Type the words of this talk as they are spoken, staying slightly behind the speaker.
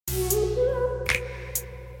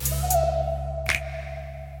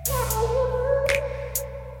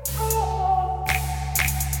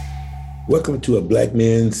Welcome to a Black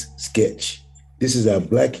Man's Sketch. This is our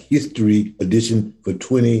Black History edition for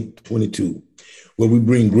 2022, where we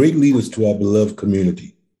bring great leaders to our beloved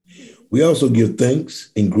community. We also give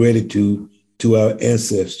thanks and gratitude to our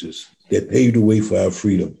ancestors that paved the way for our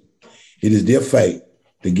freedom. It is their fight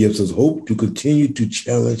that gives us hope to continue to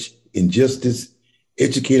challenge injustice,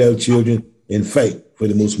 educate our children, and fight for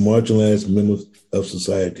the most marginalized members of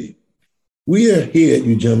society. We are here at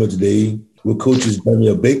Ujamaa today with coaches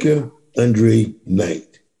Danielle Baker, Andre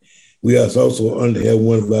Knight. We are also honored to have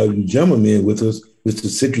one of our Ujamaa men with us, Mr.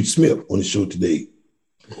 Cedric Smith, on the show today.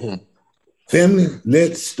 Mm-hmm. Family,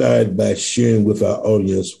 let's start by sharing with our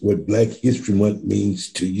audience what Black History Month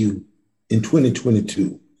means to you in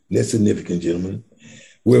 2022. That's significant, gentlemen,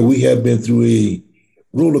 where we have been through a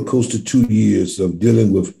roller coaster 2 years of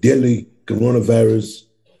dealing with deadly coronavirus,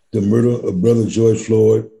 the murder of Brother George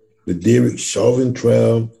Floyd, the Derek Chauvin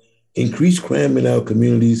trial, increased crime in our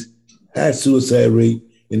communities, high suicide rate,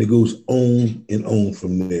 and it goes on and on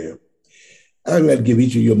from there. I'd like to give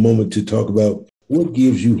each of you a moment to talk about what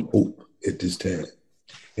gives you hope at this time.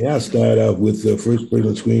 And I'll start off with the first person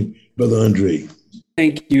on screen, Brother Andre.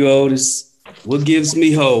 Thank you, Otis. What gives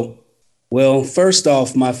me hope? Well, first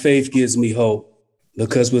off, my faith gives me hope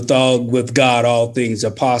because with God, all things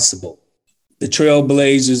are possible. The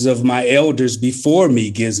trailblazers of my elders before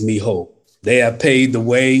me gives me hope. They have paved the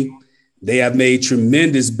way. They have made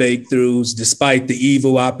tremendous breakthroughs despite the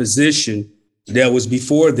evil opposition that was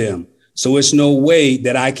before them. So it's no way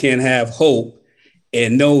that I can't have hope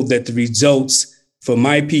and know that the results for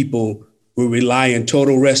my people will rely on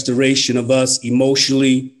total restoration of us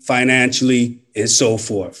emotionally, financially, and so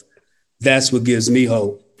forth. That's what gives me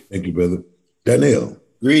hope. Thank you, brother. Danielle.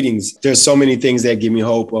 Greetings. There's so many things that give me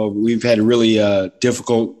hope. We've had a really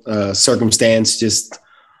difficult circumstance, just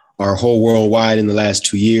our whole worldwide in the last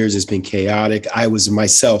 2 years. It's been chaotic. I was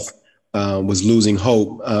myself was losing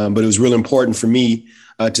hope, but it was really important for me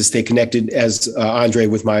to stay connected as Andre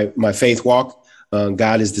with my faith walk.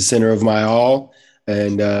 God is the center of my all,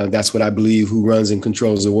 and that's what I believe, who runs and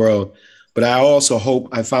controls the world. But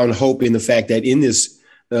I found hope in the fact that in this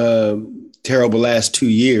terrible last 2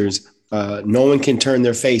 years, no one can turn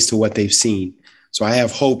their face to what they've seen. So I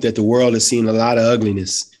have hope that the world has seen a lot of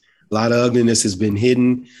ugliness. A lot of ugliness has been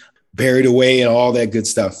hidden, buried away, and all that good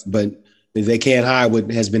stuff. But they can't hide what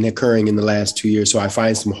has been occurring in the last 2 years. So I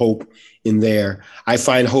find some hope in there. I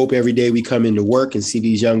find hope every day we come into work and see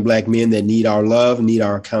these young Black men that need our love, need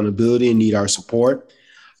our accountability, and need our support.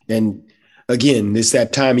 And again, it's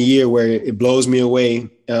that time of year where it blows me away.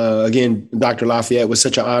 Again, Dr. Lafayette, was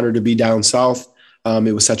such an honor to be down south.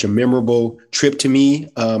 It was such a memorable trip to me.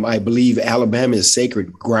 I believe Alabama is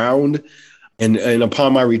sacred ground. And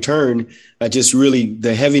upon my return, just really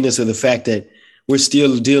the heaviness of the fact that we're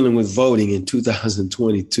still dealing with voting in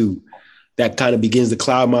 2022, that kind of begins to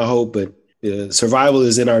cloud my hope. But survival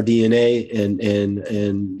is in our DNA,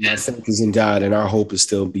 and my faith is in God, and our hope is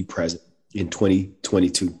still be present in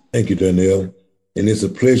 2022. Thank you, Danielle. And it's a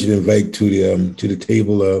pleasure to invite to the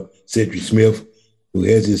table Cedric Smith, who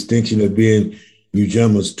has the distinction of being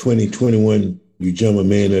Ujamaa's 2021 Ujamaa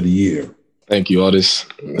Man of the Year. Thank you, Otis.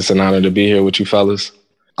 It's an honor to be here with you fellas.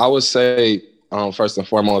 I would say, first and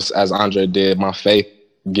foremost, as Andre did, my faith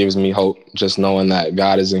gives me hope, just knowing that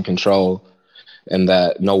God is in control and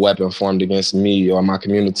that no weapon formed against me or my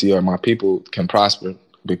community or my people can prosper,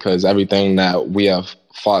 because everything that we have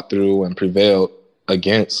fought through and prevailed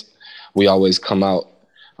against, we always come out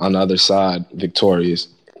on the other side victorious.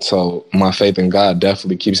 So my faith in God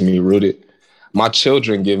definitely keeps me rooted. My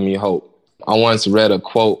children give me hope. I once read a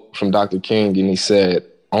quote from Dr. King, and he said,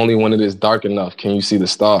 "Only when it is dark enough can you see the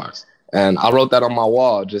stars." And I wrote that on my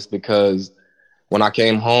wall just because when I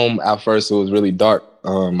came home, at first it was really dark.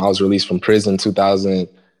 I was released from prison in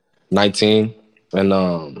 2019, and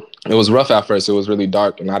it was rough at first. It was really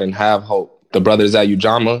dark, and I didn't have hope. The brothers at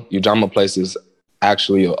Ujamaa Place is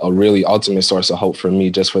actually a really ultimate source of hope for me,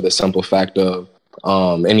 just for the simple fact of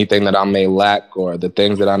anything that I may lack or the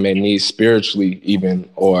things that I may need spiritually even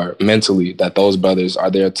or mentally, that those brothers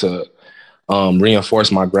are there to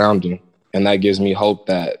reinforce my grounding. And that gives me hope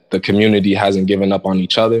that the community hasn't given up on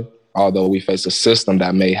each other. Although we face a system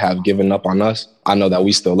that may have given up on us, I know that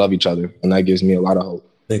we still love each other, and that gives me a lot of hope.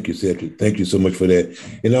 Thank you, Cedric. Thank you so much for that.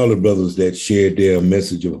 And all the brothers that shared their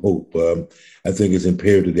message of hope. I think it's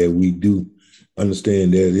imperative that we do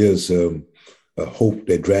understand there is a hope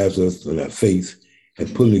that drives us in our faith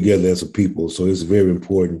and pulling together as a people. So it's very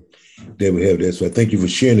important that we have that. So I thank you for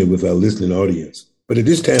sharing it with our listening audience. But at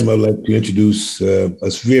this time, I'd like to introduce a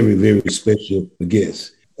very, very special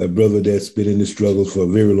guest, a brother that's been in the struggle for a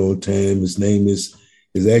very long time. His name is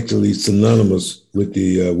actually synonymous with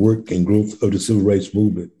the work and growth of the civil rights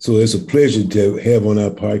movement. So it's a pleasure to have on our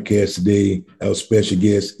podcast today our special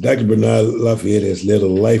guest. Dr. Bernard Lafayette has led a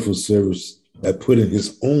life of service by putting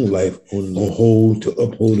his own life on hold to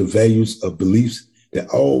uphold the values of beliefs that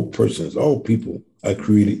all persons, all people are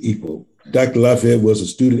created equal. Dr. Lafayette was a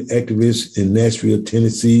student activist in Nashville,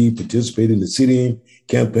 Tennessee, participated in the sit-in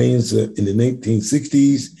campaigns in the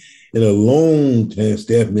 1960s, and a long-time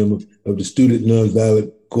staff member of the Student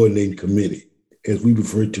Nonviolent Coordinating Committee, as we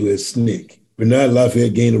refer to as SNCC. Bernard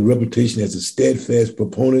Lafayette gained a reputation as a steadfast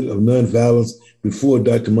proponent of nonviolence before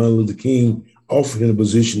Dr. Martin Luther King offered him the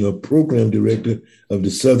position of program director of the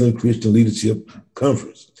Southern Christian Leadership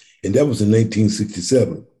Conference, and that was in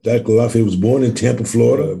 1967. Dr. Lafayette was born in Tampa,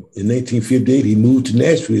 Florida. In 1958, he moved to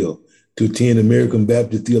Nashville to attend American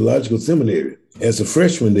Baptist Theological Seminary. As a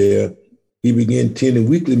freshman there, he began attending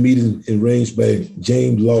weekly meetings arranged by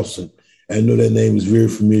James Lawson. I know that name is very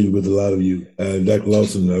familiar with a lot of you. Dr.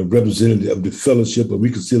 Lawson, a representative of the Fellowship of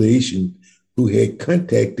Reconciliation, who had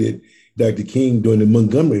contacted Dr. King during the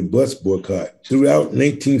Montgomery bus boycott. Throughout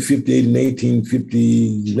 1958 and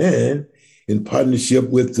 1959, in partnership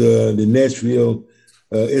with the Nashville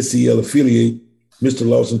SCL affiliate, Mr.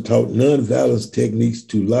 Lawson taught nonviolence techniques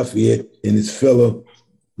to Lafayette and his fellow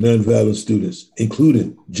nonviolent students,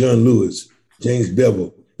 including John Lewis, James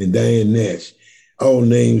Bevel, and Diane Nash, all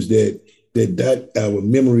names that dot our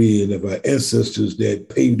memory and of our ancestors that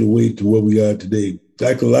paved the way to where we are today.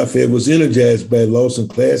 Dr. Lafayette was energized by Lawson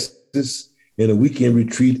classes and a weekend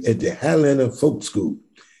retreat at the Highlander Folk School.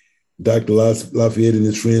 Dr. Lafayette and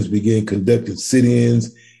his friends began conducting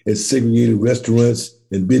sit-ins at segregated restaurants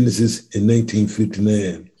and businesses in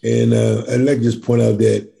 1959. And I'd like to just point out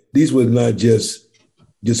that these were not just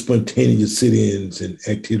spontaneous sit-ins and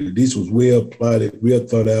activities. This was well plotted, well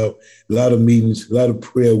thought out, a lot of meetings, a lot of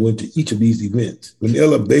prayer went to each of these events. When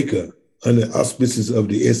Ella Baker, under the auspices of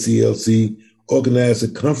the SCLC, organized a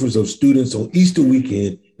conference of students on Easter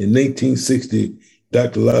weekend in 1960,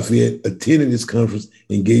 Dr. Lafayette attended this conference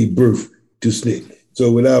and gave birth to SNCC.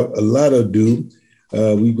 So without a lot of ado,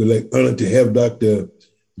 we would like honored to have Dr.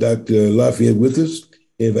 Lafayette with us.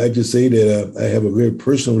 And if I just say that I have a very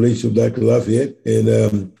personal relationship with Dr. Lafayette,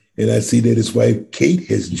 and I see that his wife, Kate,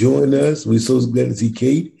 has joined us. We're so glad to see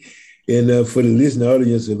Kate. And for the listening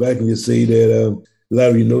audience, if I can just say that a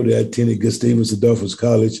lot of you know that I attended Gustavus Adolphus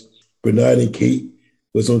College. Bernard and Kate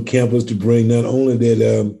was on campus to bring not only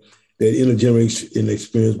that intergenerational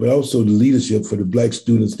experience, but also the leadership for the Black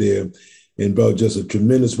students there, and brought just a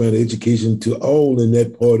tremendous amount of education to all in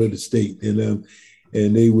that part of the state. And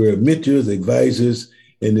they were mentors, advisors,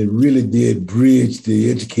 and it really did bridge the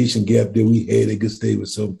education gap that we had at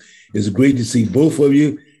Gustavus. So it's great to see both of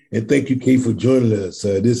you. And thank you, Kate, for joining us.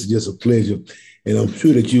 This is just a pleasure. And I'm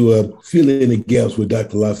sure that you are filling in the gaps with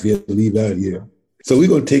Dr. Lafayette to leave out here. So we're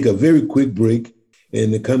going to take a very quick break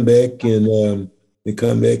and then come back and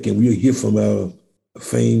we'll hear from our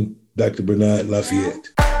famed Dr. Bernard Lafayette.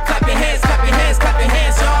 Clap your hands, clap your hands, clap your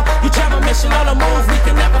hands, y'all. You drive a mission on the move, we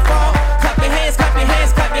can never fall. Clap your hands, clap your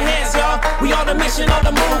hands, clap your hands, y'all. We on the mission on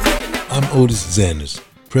the move. I'm Otis Zanders,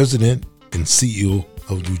 President and CEO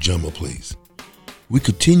of Ujamaa Place. We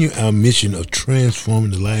continue our mission of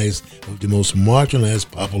transforming the lives of the most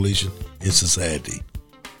marginalized population in society,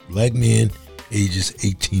 Black men ages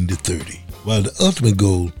 18 to 30. While the ultimate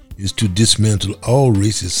goal is to dismantle all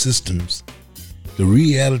racist systems, the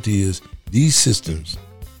reality is these systems,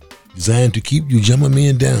 designed to keep Ujamaa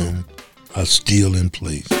men down, are still in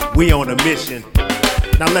place. We on a mission.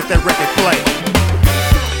 Now let that record play.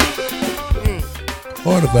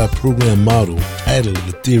 Part of our program model, titled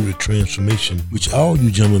The Theory of Transformation, which all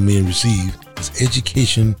Ujamaa men receive, is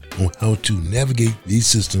education on how to navigate these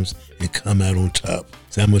systems and come out on top.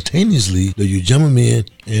 Simultaneously, the Ujamaa men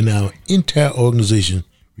and our entire organization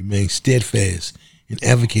remain steadfast in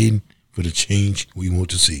advocating for the change we want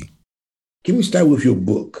to see. Can we start with your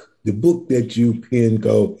book? The book that you penned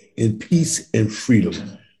called In Peace and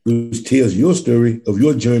Freedom, which tells your story of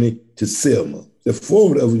your journey to Selma. The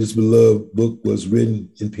foreword of this beloved book was written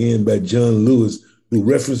and penned by John Lewis, who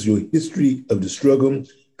referenced your history of the struggle,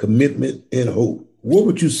 commitment, and hope. What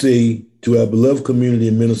would you say to our beloved community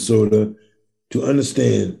in Minnesota to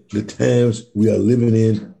understand the times we are living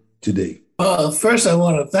in today? Well, first I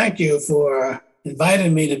want to thank you for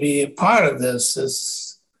inviting me to be a part of this.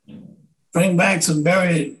 It's bring back some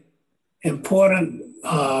very important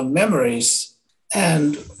memories.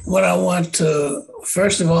 And what I want to,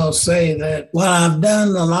 first of all, say that while I've done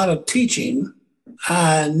a lot of teaching,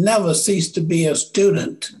 I never cease to be a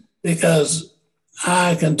student because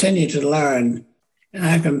I continue to learn and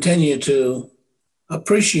I continue to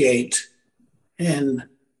appreciate and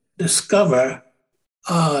discover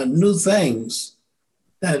new things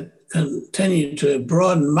that continue to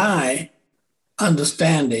broaden my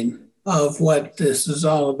understanding of what this is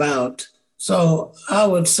all about. So I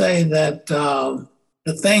would say that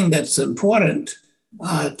the thing that's important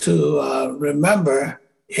to remember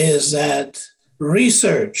is that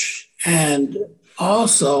research and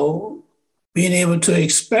also being able to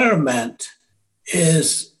experiment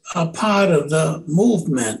is a part of the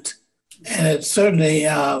movement. And it certainly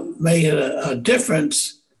made a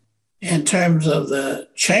difference in terms of the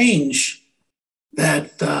change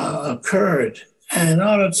that occurred. And in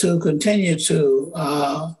order to continue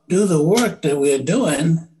to do the work that we're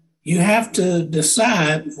doing, you have to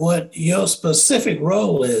decide what your specific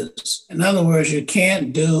role is. In other words, you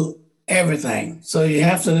can't do everything. So you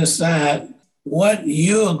have to decide what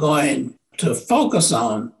you're going to focus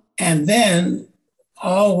on, and then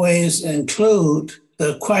always include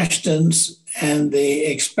the questions and the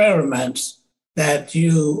experiments that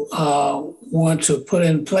you want to put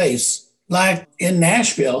in place. Like in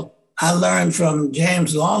Nashville, I learned from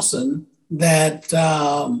James Lawson that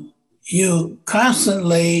you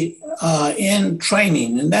constantly in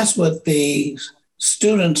training, and that's what the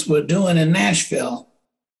students were doing in Nashville.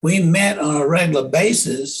 We met on a regular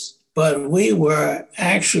basis, but we were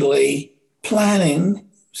actually planning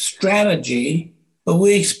strategy, but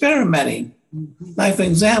we experimenting. Like, for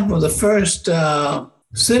example, the first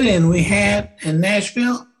sit-in we had in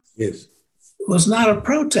Nashville was not a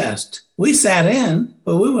protest. We sat in,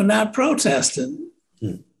 but we were not protesting.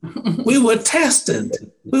 We were testing.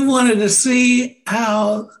 We wanted to see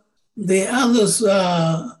how the others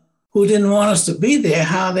who didn't want us to be there,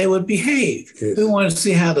 how they would behave. Yes. We wanted to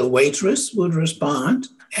see how the waitress would respond.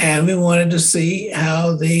 And we wanted to see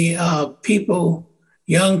how the people,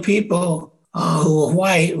 young people who were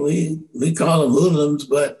white, we call them hoodlums,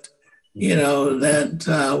 but you know,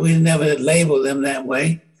 that we never labeled them that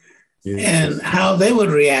way, and how they would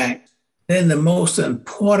react. Then the most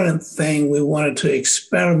important thing we wanted to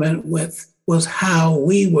experiment with was how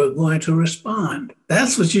we were going to respond.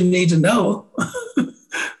 That's what you need to know.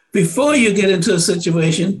 Before you get into a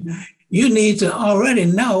situation, you need to already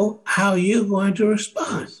know how you're going to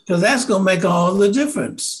respond, because that's going to make all the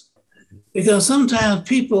difference. Because sometimes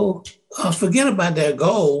people forget about their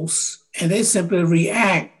goals and they simply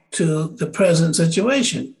react to the present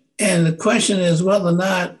situation. And the question is whether or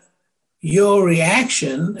not your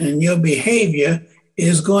reaction and your behavior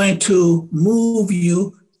is going to move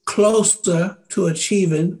you closer to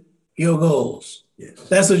achieving your goals. Yes.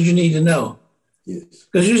 That's what you need to know. Yes.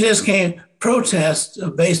 Because you just can't protest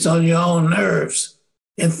based on your own nerves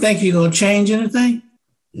and think you're going to change anything.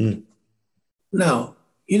 No,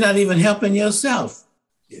 you're not even helping yourself.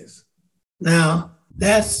 Yes. Now,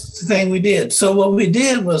 that's the thing we did. So what we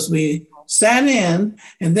did was we sat in,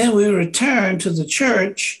 and then we returned to the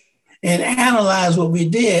church and analyzed what we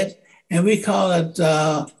did, and we call it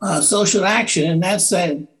social action. And that's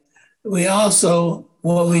it. We also,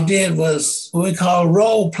 what we did was what we call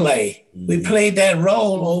role play. We played that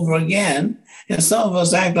role over again, and some of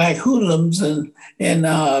us act like hoodlums, and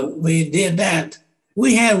we did that.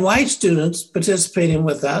 We had white students participating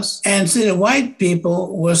with us, and see, the white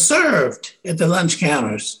people were served at the lunch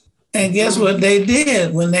counters. And guess what they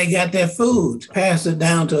did when they got their food? Passed it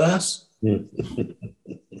down to us.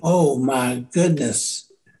 Oh my goodness.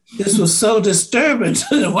 This was so disturbing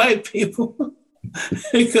to the white people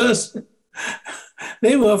because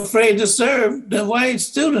they were afraid to serve the white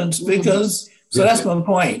students because, so that's my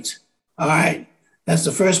point. All right. That's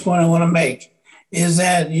the first point I want to make, is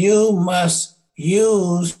that you must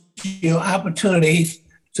use your opportunity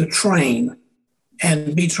to train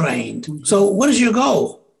and be trained. So what is your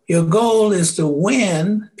goal? Your goal is to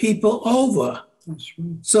win people over. That's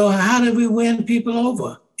right. So how did we win people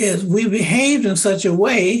over? Is we behaved in such a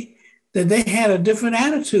way that they had a different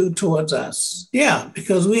attitude towards us. Yeah,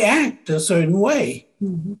 because we act a certain way.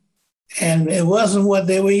 And it wasn't what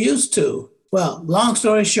they were used to. Well, long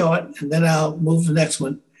story short, and then I'll move to the next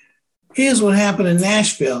one. Here's what happened in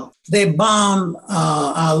Nashville. They bombed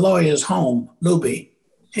our lawyer's home, Luby.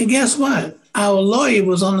 And guess what? Our lawyer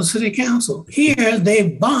was on the city council. Here, they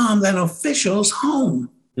bombed an official's home.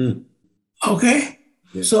 Okay?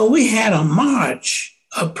 Yeah. So we had a march,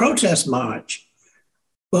 a protest march,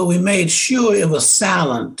 but we made sure it was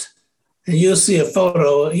silent. And you'll see a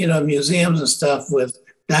photo, you know, museums and stuff with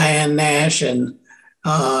Diane Nash and,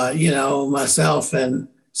 you know, myself and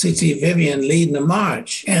C.T. Vivian leading the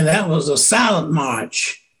march. And that was a silent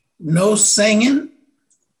march. No singing,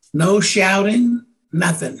 no shouting,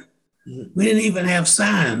 nothing. We didn't even have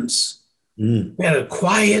signs. We had a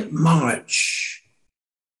quiet march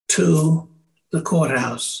to the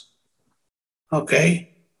courthouse.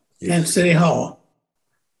 okay, and City Hall.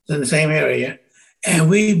 It's in the same area. And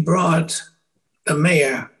we brought the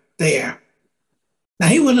mayor there. Now,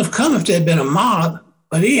 he wouldn't have come if there had been a mob,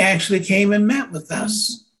 but he actually came and met with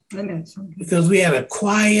us because we had a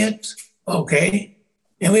quiet, okay,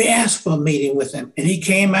 and we asked for a meeting with him, and he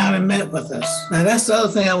came out and met with us. Now, that's the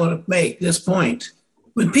other thing I want to make, this point.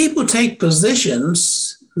 When people take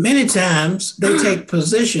positions, many times they take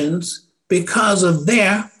positions because of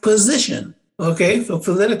their position, okay, for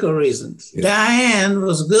political reasons. Yeah. Diane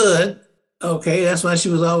was good, okay, that's why she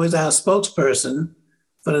was always our spokesperson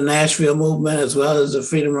for the Nashville movement as well as the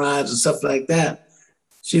Freedom Rides and stuff like that.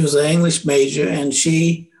 She was an English major, and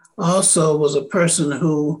she also was a person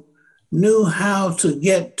who knew how to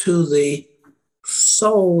get to the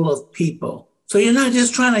soul of people. So you're not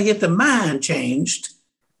just trying to get the mind changed,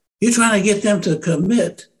 you're trying to get them to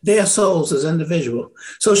commit their souls as individuals.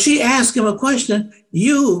 So she asked him a question,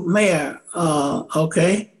 you, Mayor,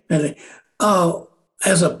 okay,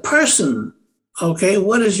 as a person, okay,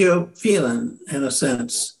 what is your feeling, in a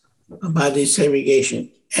sense, about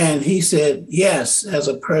desegregation? And he said, yes, as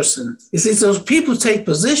a person. You see, so people take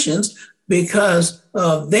positions because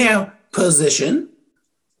of their position,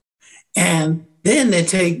 and then they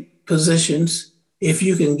take positions if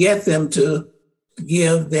you can get them to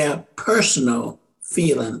give their personal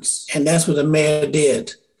feelings. And that's what the mayor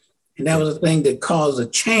did. And that was the thing that caused a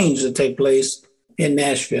change to take place in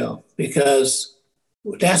Nashville, because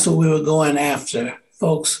that's what we were going after,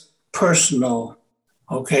 folks, personal,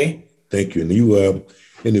 okay? Thank you. And you,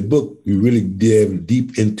 in the book, you really dive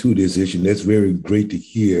deep into this issue, and that's very great to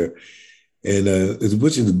hear. And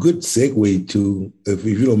which is a good segue to, if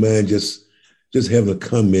you don't mind, just having a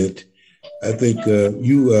comment. I think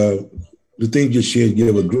the thing you shared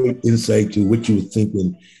gave a great insight to what you were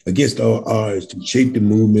thinking against all odds, to shape the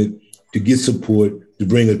movement, to get support, to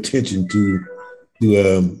bring attention to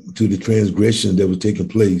the transgression that was taking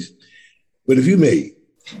place. But if you may,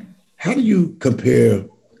 how do you compare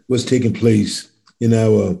what's taking place in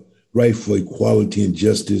our right for equality and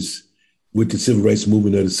justice with the civil rights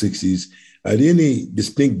movement of the 60s? Are there any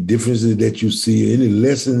distinct differences that you see, any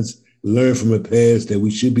lessons learned from the past that we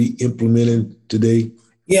should be implementing today?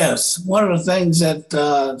 Yes. One of the things that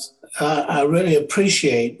I really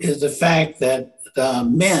appreciate is the fact that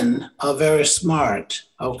men are very smart,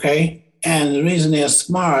 okay? And the reason they're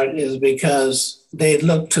smart is because they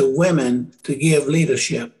look to women to give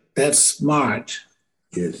leadership. That's smart.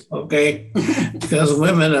 Yes. Okay? Because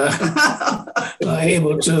women are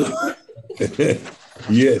able to.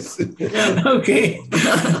 Yes. Okay.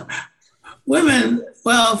 Women,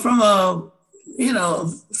 well, from a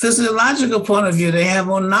physiological point of view, they have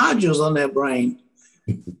more nodules on their brain.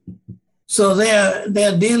 So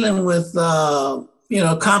they're dealing with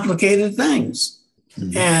complicated things.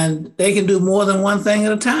 Mm-hmm. And they can do more than one thing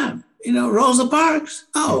at a time. Rosa Parks,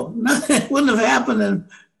 nothing wouldn't have happened in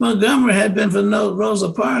Montgomery had been for no Rosa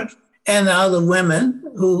Parks and the other women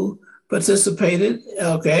who participated,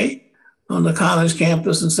 okay, on the college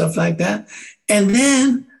campus and stuff like that. And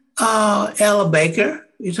then Ella Baker,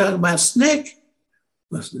 you talk about SNCC,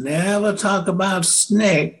 must never talk about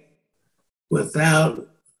SNCC without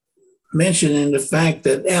mentioning the fact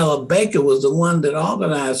that Ella Baker was the one that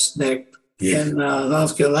organized SNCC in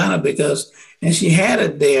North Carolina, and she had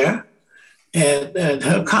it there at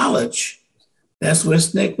her college. That's where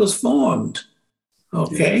SNCC was formed,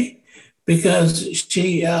 okay, because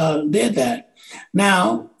she did that.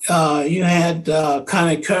 Now, you had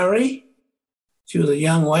Connie Curry. She was a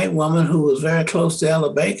young white woman who was very close to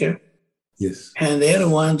Ella Baker. Yes. And they're the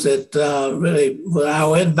ones that really were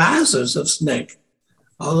our advisors of SNCC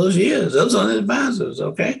all those years. Those are the advisors,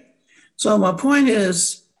 okay? So my point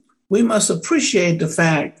is, we must appreciate the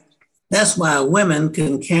fact that's why women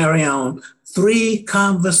can carry on 3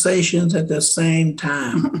 conversations at the same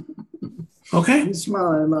time. Okay? You're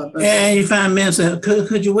smiling about that. And you find men saying,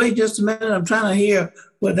 could you wait just a minute? I'm trying to hear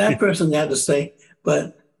what that person got to say.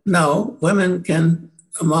 But no, women can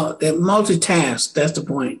multitask. That's the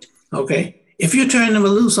point. Okay? If you turn them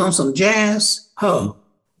loose on some jazz,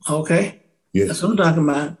 okay? Yes. That's what I'm talking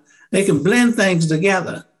about. They can blend things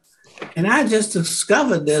together. And I just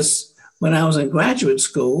discovered this when I was in graduate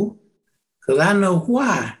school, because I know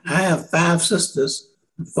why. I have 5 sisters.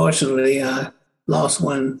 Unfortunately, I lost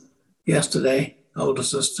one yesterday, older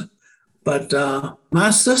sister. But my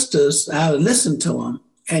sisters, I listen to them.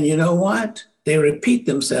 And you know what? They repeat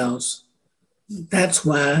themselves. That's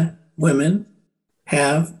why women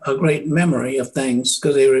have a great memory of things,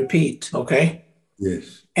 because they repeat, okay?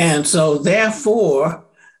 Yes. And so therefore,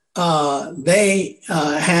 they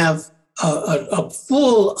have a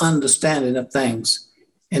full understanding of things.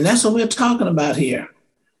 And that's what we're talking about here.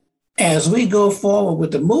 As we go forward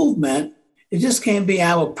with the movement, it just can't be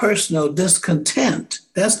our personal discontent.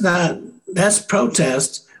 That's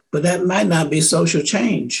protest, but that might not be social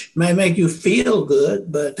change. It might make you feel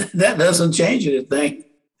good, but that doesn't change anything.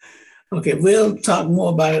 Okay, we'll talk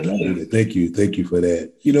more about it later. Thank you for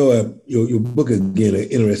that. You know, your book again, an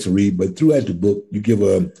interesting read, but throughout the book,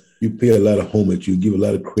 you pay a lot of homage. You give a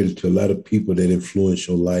lot of credit to a lot of people that influenced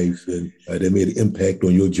your life and that made an impact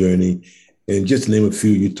on your journey. And just to name a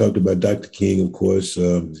few, you talked about Dr. King, of course,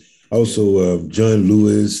 also John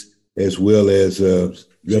Lewis, as well as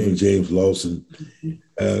Reverend James Lawson.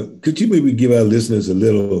 Could you maybe give our listeners a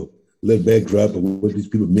little backdrop of what these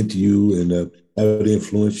people meant to you and how they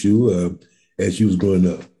influenced you as you was growing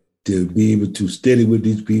up? To be able to study with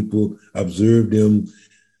these people, observe them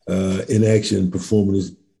in action,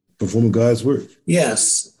 performing God's work.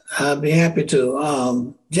 Yes, I'd be happy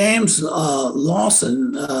to. James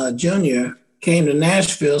Lawson Jr. came to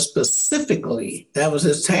Nashville specifically. That was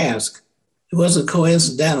his task. It wasn't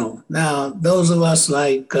coincidental. Now, those of us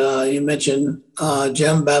like you mentioned,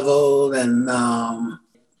 Jim Bevel and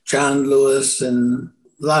John Lewis and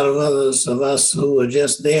a lot of others of us who were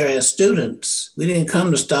just there as students. We didn't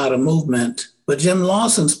come to start a movement, but Jim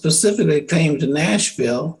Lawson specifically came to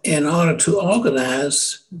Nashville in order to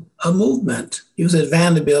organize a movement. He was at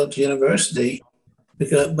Vanderbilt University,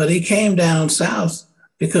 but he came down south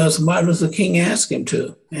because Martin Luther King asked him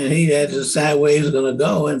to, and he had to decide where he was going to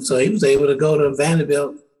go. And so he was able to go to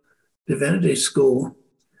Vanderbilt Divinity School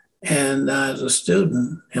and as a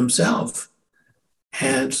student himself.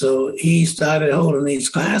 And so he started holding these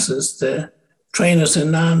classes to train us in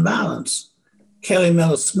nonviolence. Kelly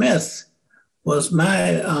Miller Smith was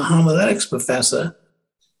my homiletics professor,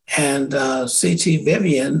 and C.T.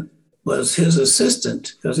 Vivian was his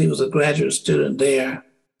assistant because he was a graduate student there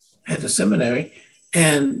at the seminary.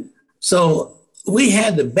 And so we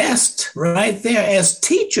had the best right there as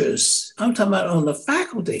teachers. I'm talking about on the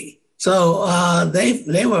faculty. So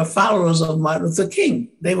they were followers of Martin Luther King.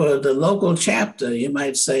 They were the local chapter, you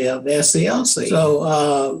might say, of SCLC.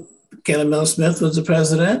 So Kelly Miller Smith was the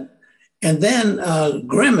president. And then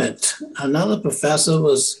Grimmett, another professor,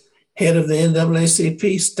 was head of the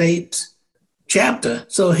NAACP state chapter.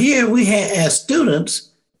 So here we had, as students,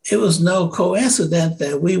 it was no coincidence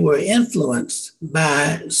that we were influenced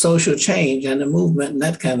by social change and the movement and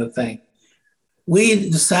that kind of thing. We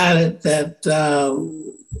decided that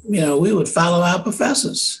we would follow our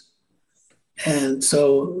professors. And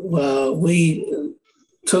so we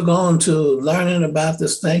took on to learning about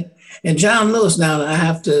this thing. And John Lewis, now I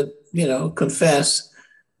have to, confess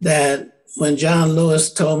that when John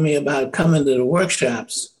Lewis told me about coming to the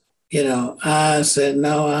workshops, I said,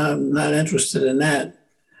 no, I'm not interested in that.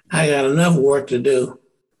 I got enough work to do.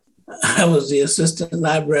 I was the assistant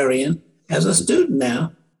librarian as a student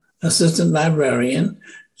now, assistant librarian,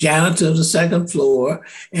 janitor of the second floor,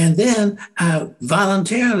 and then I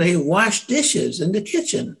voluntarily washed dishes in the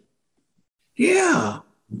kitchen. Yeah.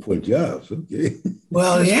 For jobs, okay.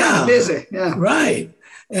 Well, yeah. Busy, yeah. Right.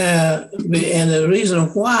 And the reason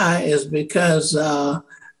why is because I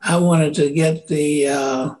wanted to get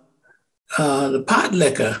the pot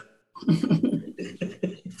liquor.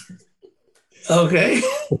 Okay,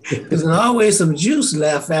 because there's always some juice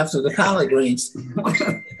left after the collard greens.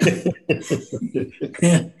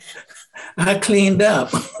 I cleaned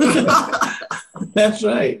up. That's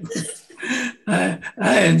right.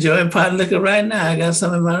 I enjoy pot liquor right now. I got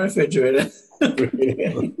some in my refrigerator.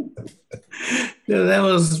 That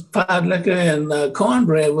was pot liquor, and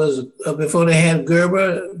cornbread was before they had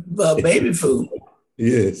Gerber baby food.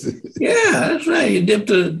 Yes. Yeah, that's right. You dipped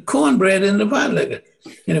the cornbread in the pot liquor.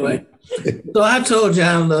 Anyway. So I told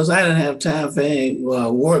John Lewis I didn't have time for any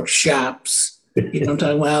workshops. I'm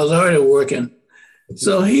talking about I was already working.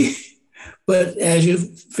 So but as you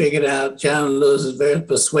figured out, John Lewis is very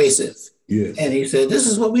persuasive. Yes. And he said, this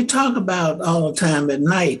is what we talk about all the time at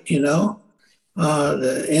night,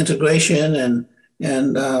 the integration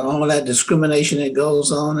and all that discrimination that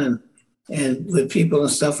goes on and with people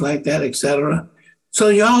and stuff like that, et cetera. So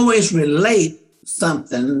you always relate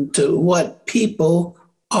something to what people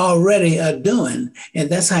already are doing. And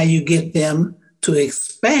that's how you get them to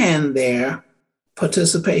expand their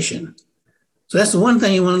participation. So that's the one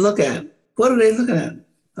thing you want to look at. What are they looking at?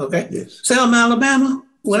 Okay. Yes. Selma, Alabama.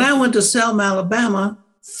 When I went to Selma, Alabama,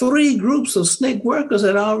 3 groups of SNCC workers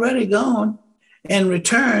had already gone and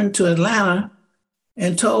returned to Atlanta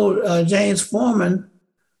and told James Foreman,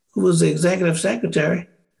 who was the executive secretary,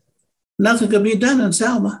 nothing could be done in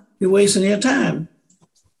Selma. You're wasting your time.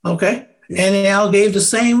 Okay. And they all gave the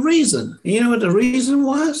same reason. You know what the reason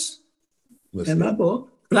was? In my book?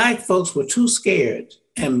 black folks were too scared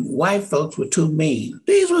and white folks were too mean.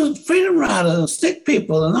 These were freedom riders and stick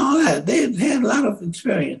people and all that. They had a lot of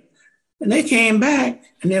experience. And they came back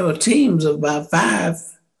and there were teams of about 5,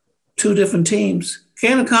 2 different teams.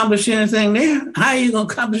 Can't accomplish anything there. How are you going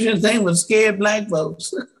to accomplish anything with scared black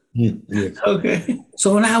folks? Yes. Okay.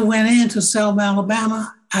 So when I went into Selma,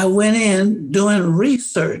 Alabama, I went in doing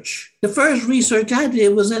research. The first research I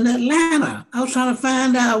did was in Atlanta. I was trying to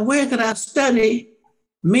find out where could I study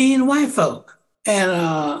mean white folk. And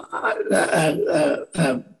I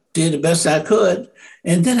did the best I could.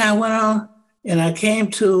 And then I went on and I came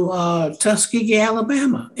to Tuskegee,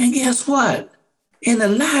 Alabama. And guess what? In the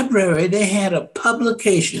library, they had a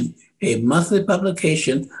publication, a monthly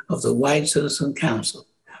publication of the White Citizen Council.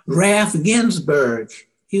 Ralph Ginsburg,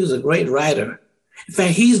 he was a great writer. In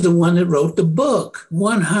fact, he's the one that wrote the book,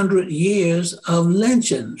 100 Years of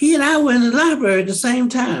Lynching. He and I were in the library at the same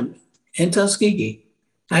time in Tuskegee.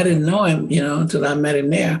 I didn't know him, until I met him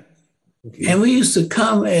there. Okay. And we used to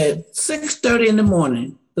come at 6:30 in the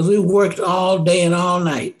morning because we worked all day and all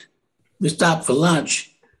night. We stopped for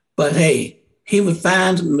lunch, but hey, he would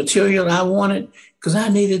find material I wanted because I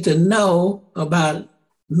needed to know about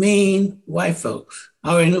mean white folks.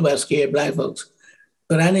 I already knew about scared black folks,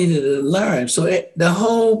 but I needed to learn. So the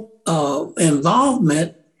whole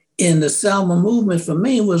involvement in the Selma movement for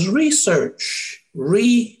me was research.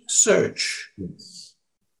 Yes.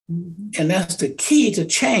 And that's the key to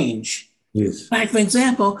change. Yes. Like, for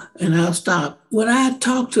example, and I'll stop. When I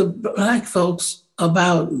talk to black folks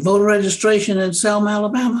about voter registration in Selma,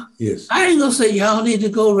 Alabama, yes, I ain't gonna say y'all need to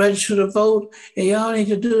go register to vote and y'all need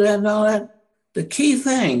to do that and all that. The key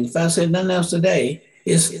thing, if I say nothing else today,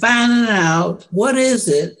 is finding out what is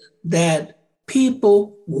it that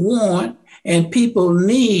people want and people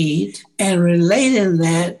need and relating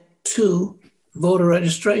that to voter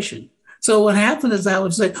registration. So what happened is I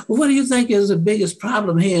would say, well, what do you think is the biggest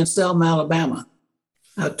problem here in Selma, Alabama?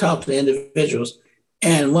 I talked to individuals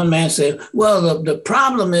and one man said, well, the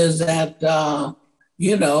problem is that,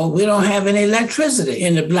 we don't have any electricity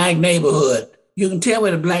in the black neighborhood. You can tell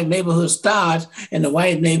where the black neighborhood starts and the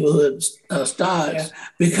white neighborhood starts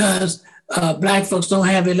because black folks don't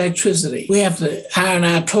have electricity. We have to iron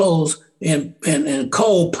our clothes in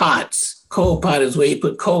coal pots. Coal pot is where you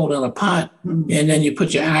put coal in a pot and then you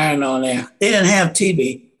put your iron on there. They didn't have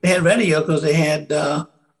TV. They had radio because they had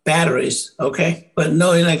batteries, okay? But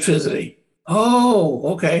no electricity.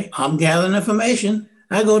 Oh, okay. I'm gathering information.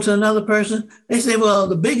 I go to another person. They say, well,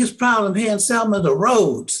 the biggest problem here in Selma are the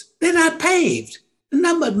roads. They're not paved. They're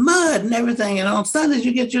nothing but mud and everything. And on Sundays,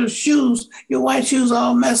 you get your shoes, your white shoes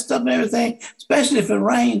all messed up and everything, especially if it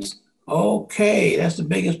rains. Okay, that's the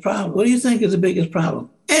biggest problem. What do you think is the biggest problem?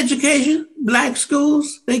 Education, black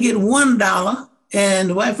schools, they get $1 and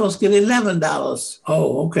the white folks get $11.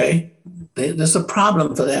 Oh, okay. That's a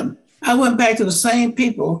problem for them. I went back to the same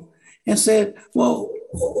people and said, well,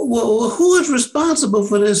 who is responsible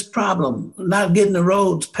for this problem, not getting the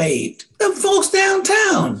roads paved? The folks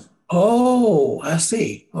downtown. Oh, I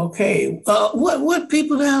see. Okay. What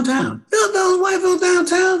people downtown? Those white folks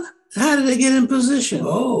downtown? How did they get in position?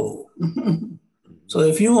 Oh. So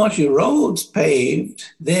if you want your roads paved,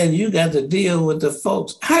 then you got to deal with the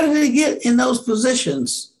folks. How did they get in those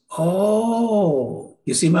positions? Oh,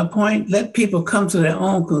 you see my point? Let people come to their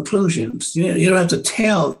own conclusions. You don't have to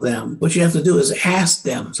tell them. What you have to do is ask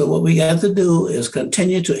them. So what we got to do is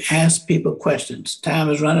continue to ask people questions. Time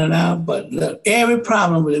is running out, but look, every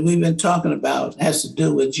problem that we've been talking about has to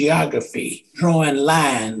do with geography, drawing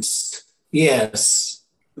lines. Yes.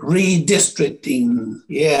 Redistricting.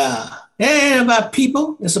 Yeah. It ain't about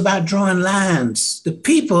people. It's about drawing lines. The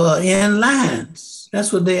people are in lines.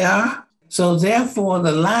 That's what they are. So therefore,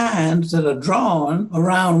 the lines that are drawn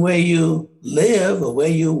around where you live or where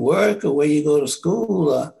you work or where you go to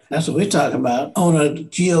school, that's what we're talking about. On a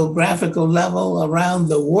geographical level around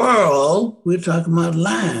the world, we're talking about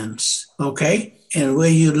lines, okay? And where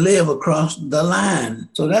you live across the line.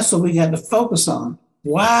 So that's what we got to focus on.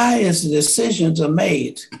 Why is the decisions are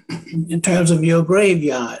made in terms of your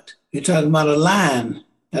graveyard? You're talking about a line.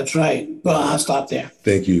 That's right. Well, I'll stop there.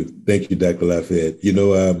 Thank you. Thank you, Dr. Lafayette.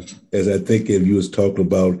 As I think of you was talking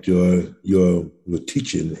about your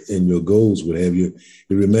teaching and your goals, what have you,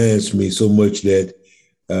 it reminds me so much that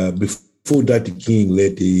before Dr. King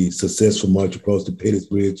led the successful march across the Pettus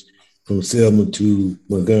Bridge from Selma to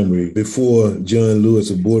Montgomery, before John Lewis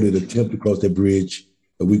aborted an attempt to cross that bridge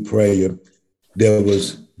a week prior, there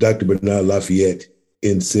was Dr. Bernard Lafayette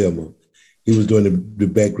in Selma. He was doing the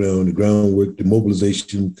background, the groundwork, the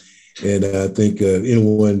mobilization, and I think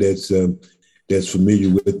anyone that's that's familiar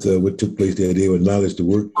with what took place that day, or acknowledge the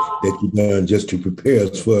work that you've done just to prepare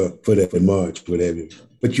us for that march, what have you.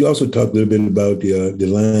 But you also talked a little bit about the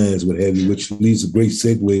lines, what have you, which leads a great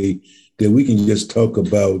segue that we can just talk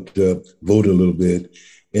about voting a little bit.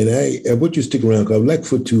 And I want you to stick around, because I would like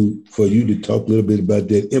for you to talk a little bit about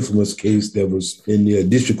that infamous case that was in the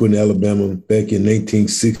district court in Alabama back in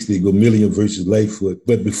 1960, Gomillion versus Lightfoot.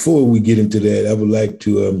 But before we get into that, I would like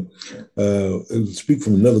to speak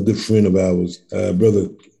from another good friend of ours, Brother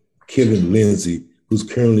Kevin Lindsay, who's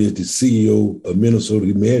currently the CEO of Minnesota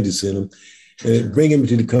Humanities Center, and bring him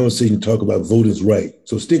into the conversation and talk about voting's right.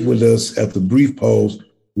 So stick with us. After a brief pause,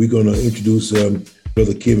 we're going to introduce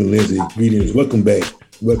Brother Kevin Lindsay. Greetings. Welcome back.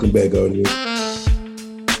 Welcome back, audience.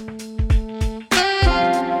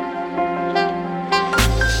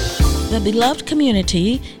 The beloved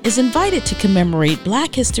community is invited to commemorate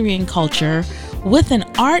Black history and culture with an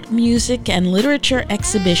art, music, and literature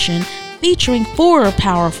exhibition featuring 4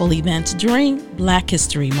 powerful events during Black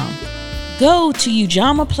History Month. Go to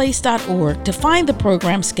ujamaplace.org to find the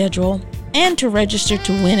program schedule and to register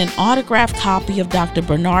to win an autographed copy of Dr.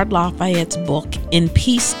 Bernard Lafayette's book, In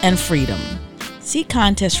Peace and Freedom. See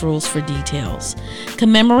contest rules for details.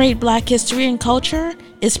 Commemorate Black History and Culture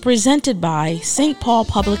is presented by St. Paul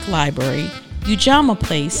Public Library, Ujamaa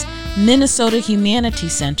Place, Minnesota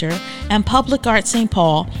Humanities Center, and Public Art St.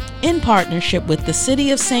 Paul in partnership with the City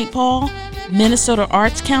of St. Paul, Minnesota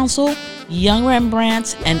Arts Council, Young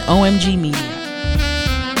Rembrandts, and OMG Media.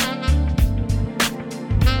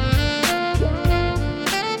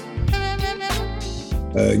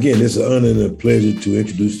 Again, it's an honor and a pleasure to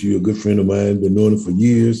introduce to you a good friend of mine. Been knowing him for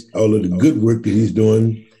years. All of the good work that he's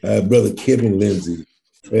doing. Brother Kevin Lindsay.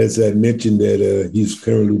 As I mentioned, that he's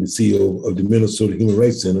currently the CEO of the Minnesota Human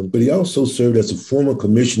Rights Center, but he also served as a former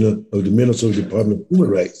commissioner of the Minnesota Department of Human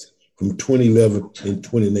Rights from 2011 and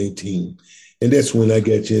 2019. And that's when I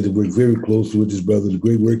got a chance to work very closely with his brother, the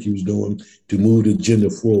great work he was doing to move the agenda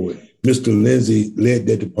forward. Mr. Lindsay led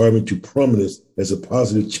that department to prominence as a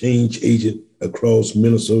positive change agent across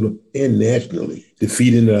Minnesota and nationally,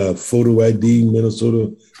 defeating photo ID,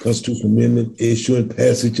 Minnesota Constitutional Amendment, issuing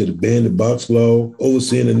passage of the ban-the-box law,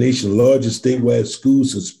 overseeing the nation's largest statewide school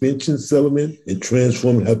suspension settlement, and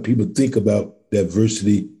transforming how people think about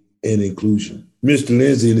diversity and inclusion. Mr.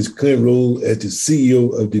 Lindsay, in his current role as the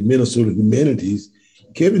CEO of the Minnesota Humanities,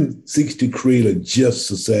 Kevin seeks to create a just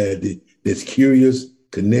society that's curious,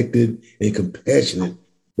 connected, and compassionate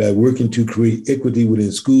by working to create equity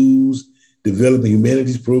within schools, developing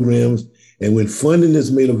humanities programs, and when funding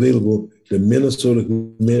is made available, the Minnesota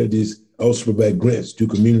Humanities also provide grants to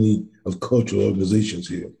community of cultural organizations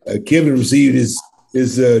here. Kevin received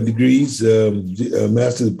his degrees,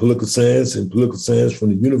 Master of Political Science and Political Science from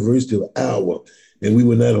the University of Iowa, and we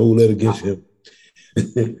will not hold that against him.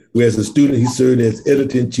 Where as a student, he served as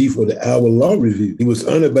editor-in-chief of the Iowa Law Review. He was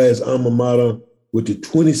honored by his alma mater with the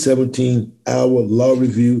 2017 Iowa Law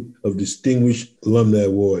Review of Distinguished Alumni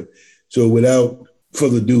Award. So without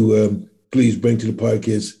further ado, please bring to the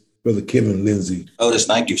podcast Brother Kevin Lindsay. Otis,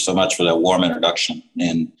 thank you so much for that warm introduction.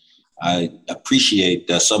 And I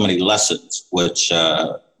appreciate so many lessons which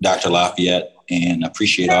Dr. Lafayette, and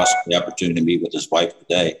appreciate also the opportunity to meet with his wife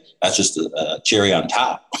today. That's just a cherry on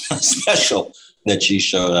top, special that she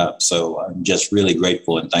showed up. So I'm just really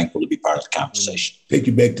grateful and thankful to be part of the conversation. Take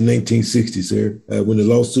you back to 1960, sir, when the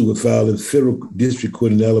lawsuit was filed in federal district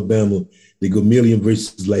court in Alabama, the Gomillion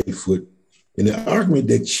versus Lightfoot, and the argument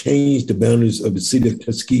that changed the boundaries of the city of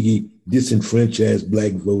Tuskegee disenfranchised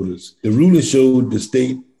Black voters. The ruling showed the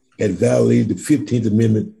state had violated the 15th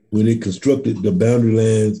Amendment when it constructed the boundary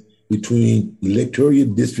lines between electoral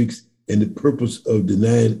districts and the purpose of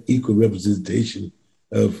denying equal representation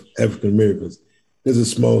of African Americans. There's a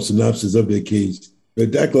small synopsis of that case.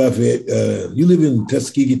 Dr. Lafayette, you live in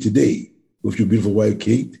Tuskegee today with your beautiful wife,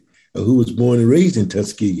 Kate, who was born and raised in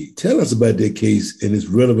Tuskegee. Tell us about that case and its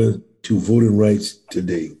relevance to voting rights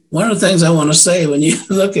today. One of the things I want to say, when you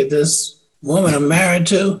look at this woman I'm married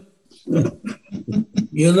to,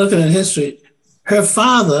 you're looking at history. Her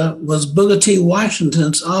father was Booker T.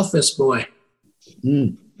 Washington's office boy.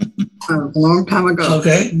 A long time ago.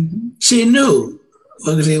 Okay. Mm-hmm. She knew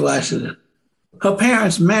Booker T. Washington. Her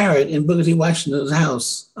parents married in Booker T. Washington's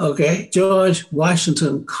house. Okay. George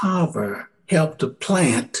Washington Carver helped to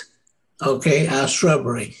plant, our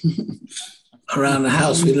shrubbery around the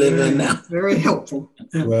house we live in now. Very helpful.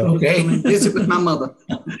 Wow. Okay. Visit with my mother.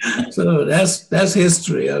 So that's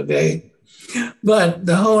history, okay? But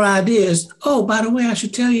the whole idea is, by the way, I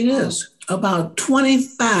should tell you this. About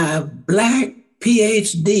 25 Black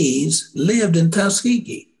PhDs lived in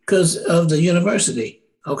Tuskegee because of the university.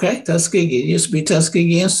 Okay, Tuskegee. It used to be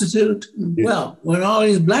Tuskegee Institute. Yeah. Well, when all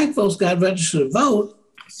these black folks got registered to vote,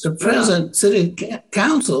 the present city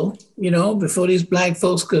council, before these black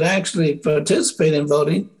folks could actually participate in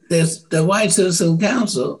voting, there's the White Citizen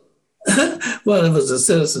Council. Well, it was a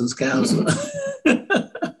Citizens Council.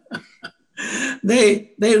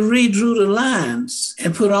 They redrew the lines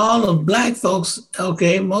and put all the black folks,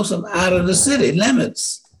 most of them out of the city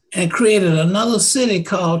limits, and created another city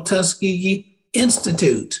called Tuskegee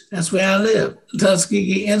Institute. That's where I live,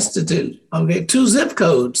 Tuskegee Institute. 2 zip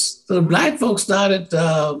codes. So the black folks started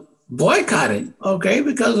boycotting,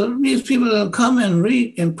 because these people that come and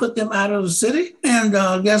read and put them out of the city. And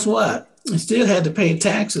guess what? They still had to pay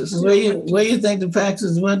taxes. Where you think the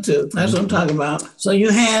taxes went to? That's what I'm talking about. So you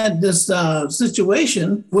had this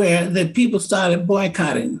situation where the people started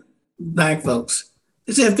boycotting black folks.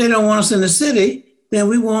 They said, if they don't want us in the city, then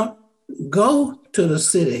we won't go to the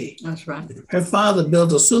city. That's right. Her father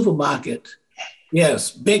built a supermarket.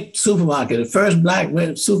 Yes, big supermarket, the first black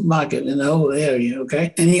supermarket in the whole area,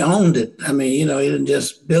 And he owned it. I mean, he didn't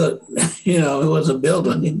just build it. It was a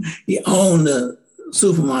building. He owned the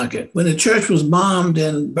supermarket. When the church was bombed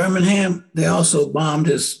in Birmingham, they also bombed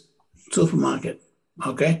his supermarket,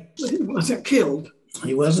 He wasn't killed.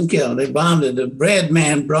 He wasn't killed. They bombed it. The bread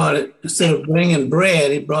man brought it. Instead of bringing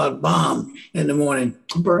bread, he brought bomb in the morning.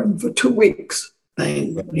 Burned for 2 weeks.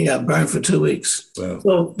 He got burned for 2 weeks. Wow.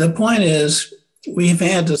 So the point is, we've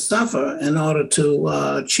had to suffer in order to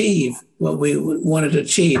achieve what we wanted to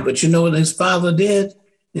achieve. But you know what his father did?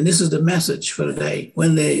 And this is the message for today.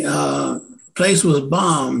 When the place was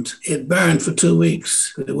bombed, it burned for 2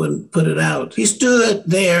 weeks. They wouldn't put it out. He stood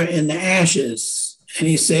there in the ashes and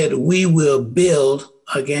he said, we will build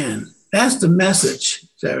again. That's the message,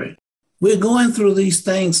 Terry. We're going through these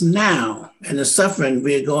things now and the suffering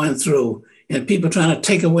we're going through and people trying to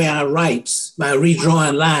take away our rights by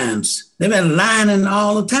redrawing lines. They've been lining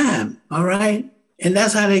all the time, all right? And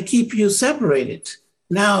that's how they keep you separated.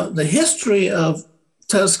 Now, the history of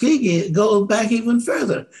Tuskegee goes back even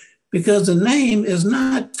further because the name is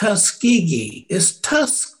not Tuskegee, it's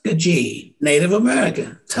Tuskegee, Native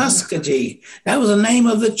American, Tuskegee. That was the name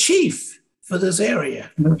of the chief for this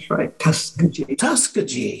area. That's right, Tuskegee.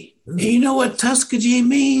 Tuskegee. And you know what Tuskegee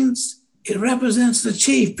means? It represents the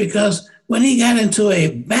chief because when he got into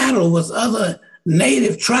a battle with other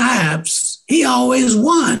native tribes, he always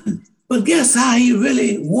won. But guess how he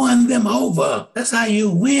really won them over? That's how you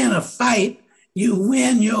win a fight. You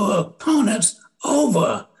win your opponents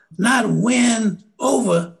over, not win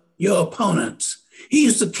over your opponents. He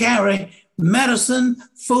used to carry medicine,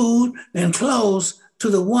 food, and clothes to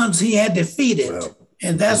the ones he had defeated. Wow.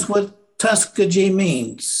 And that's what Tuskegee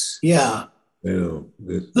means. Yeah.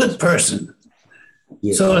 Good person.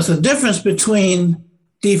 Yeah. So it's a difference between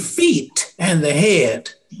defeat and the head.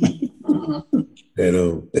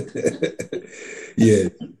 Yeah,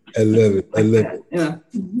 I love it. Yeah.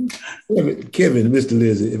 Kevin, Mr.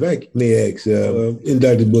 Lizzie, if I may ask, in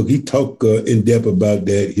Dr. Book, he talked in depth about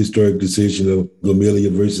that historic decision of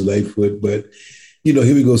Gomelia versus Lightfoot, but here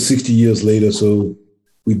we go 60 years later, so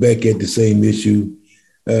we back at the same issue.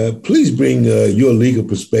 Please bring your legal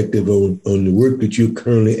perspective on the work that you're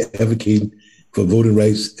currently advocating for voting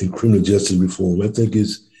rights and criminal justice reform. I think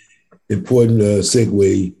it's important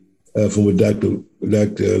segue from what Dr.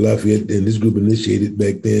 Lafayette and this group initiated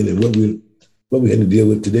back then and what we had to deal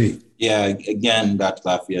with today. Yeah, again, Dr.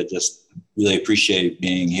 Lafayette, just really appreciate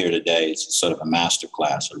being here today. It's sort of a master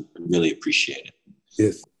class. I really appreciate it.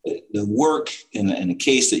 Yes. The work in the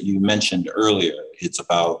case that you mentioned earlier, it's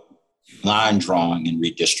about line drawing and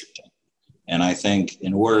redistricting. And I think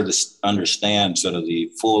in order to understand sort of the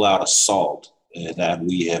full out assault that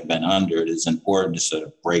we have been under, it is important to sort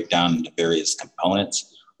of break down into various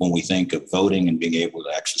components when we think of voting and being able to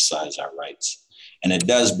exercise our rights. And it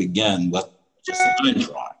does begin with just line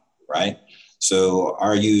drawing, right? So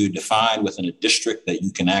are you defined within a district that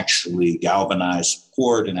you can actually galvanize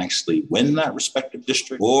support and actually win that respective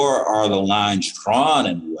district? Or are the lines drawn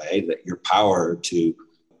in a way that your power to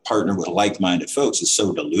partner with like-minded folks is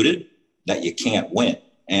so diluted that you can't win?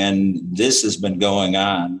 And this has been going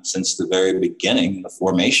on since the very beginning, the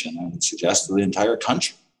formation, I would suggest, of the entire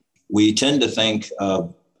country. We tend to think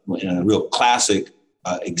of a real classic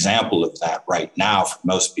example of that right now for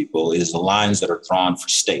most people is the lines that are drawn for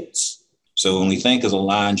states. So when we think of the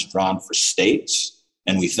lines drawn for states,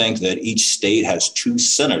 and we think that each state has 2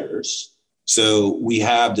 senators, so we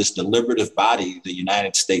have this deliberative body, the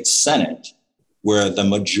United States Senate, where the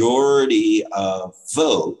majority of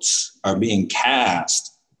votes are being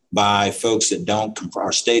cast by folks that don't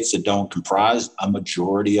comprise, states that don't comprise a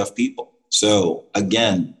majority of people. So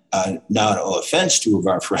again, no offense to of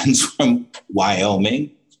our friends from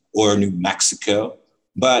Wyoming or New Mexico,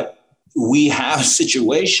 but we have a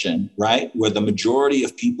situation, right, where the majority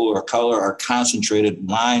of people of color are concentrated,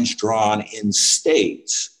 lines drawn in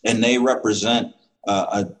states, and they represent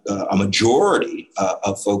a majority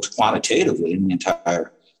of folks quantitatively in the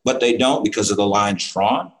entire, but they don't, because of the lines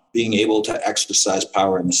drawn, being able to exercise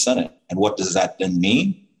power in the Senate. And what does that then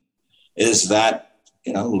mean? Is that,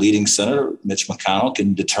 leading Senator Mitch McConnell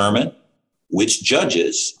can determine which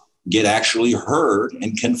judges get actually heard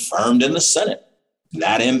and confirmed in the Senate.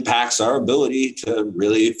 That impacts our ability to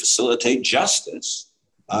really facilitate justice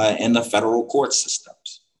in the federal court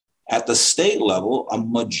systems. At the state level, a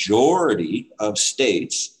majority of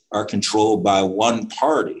states are controlled by one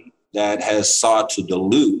party that has sought to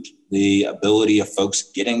dilute the ability of folks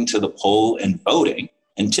getting to the poll and voting.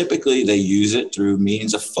 And typically they use it through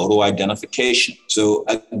means of photo identification. So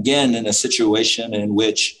again, in a situation in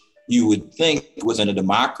which you would think within a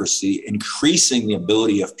democracy, increasing the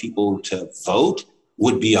ability of people to vote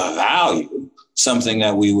would be a value, something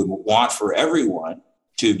that we would want for everyone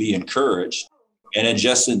to be encouraged. And in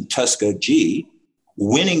Justin Tuskegee,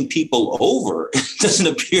 winning people over doesn't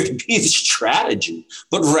appear to be the strategy,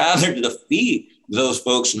 but rather to defeat those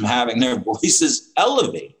folks from having their voices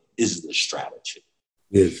elevated is the strategy.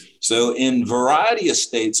 Yes. So in a variety of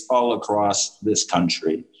states all across this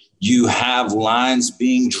country, you have lines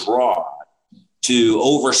being drawn to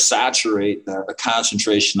oversaturate the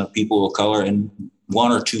concentration of people of color in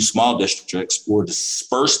one or two small districts, or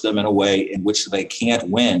disperse them in a way in which they can't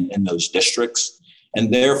win in those districts.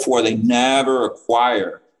 And therefore, they never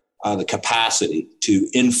acquire the capacity to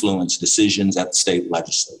influence decisions at the state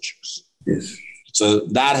legislatures. Yes. So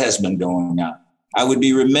that has been going on. I would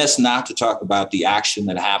be remiss not to talk about the action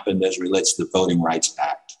that happened as relates to the Voting Rights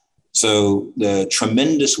Act. So the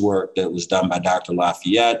tremendous work that was done by Dr.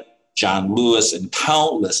 Lafayette, John Lewis, and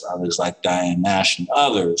countless others like Diane Nash and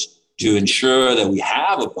others to ensure that we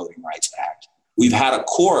have a Voting Rights Act. We've had a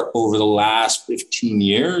court over the last 15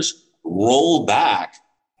 years roll back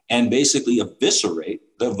and basically eviscerate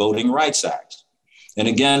the Voting Rights Act. And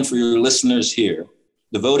again, for your listeners here,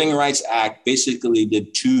 the Voting Rights Act basically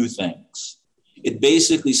did two things. It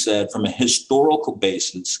basically said, from a historical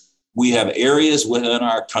basis, we have areas within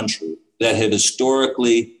our country that have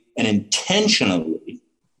historically and intentionally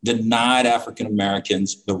denied African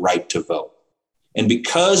Americans the right to vote. And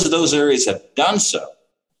because those areas have done so,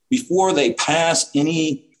 before they pass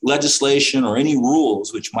any legislation or any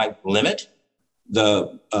rules which might limit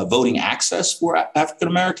the voting access for African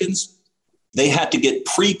Americans, they had to get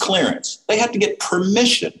pre-clearance. They had to get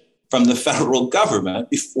permission from the federal government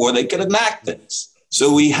before they could enact things.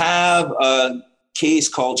 So we have a case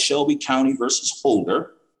called Shelby County versus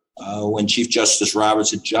Holder, when Chief Justice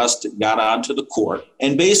Roberts had just got onto the court.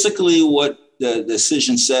 And basically what the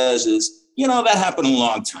decision says is, that happened a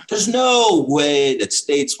long time. There's no way that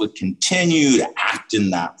states would continue to act in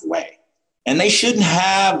that way. And they shouldn't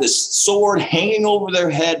have this sword hanging over their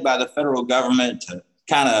head by the federal government to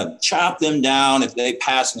kind of chop them down if they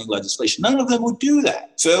pass any legislation. None of them would do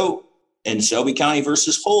that. So in Shelby County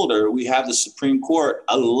versus Holder, we have the Supreme Court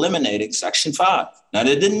eliminating Section 5. Now,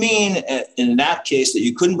 that didn't mean in that case that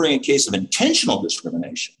you couldn't bring a case of intentional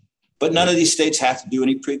discrimination, but none of these states have to do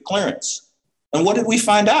any pre-clearance. And what did we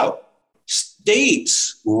find out?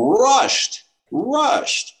 States rushed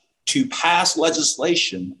to pass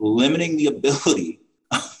legislation limiting the ability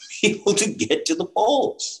of people to get to the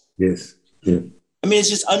polls. Yes. Yeah. I mean,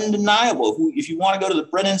 it's just undeniable. If you want to go to the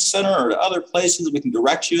Brennan Center or to other places, we can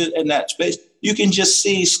direct you in that space. You can just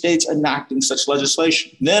see states enacting such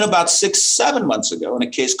legislation. Then about 6-7 months ago, in a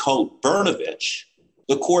case called Brnovich,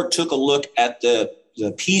 the court took a look at the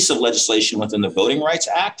piece of legislation within the Voting Rights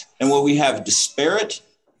Act, and where we have disparate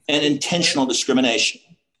and intentional discrimination,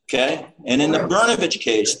 okay? And in the Brnovich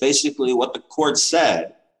case, basically what the court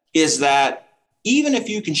said is that even if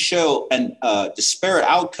you can show a disparate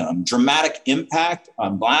outcome, dramatic impact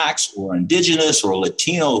on Blacks or Indigenous or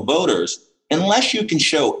Latino voters, unless you can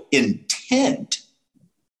show intent,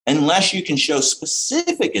 unless you can show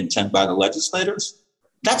specific intent by the legislators,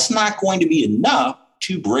 that's not going to be enough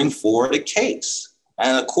to bring forward a case.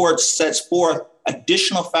 And the court sets forth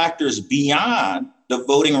additional factors beyond the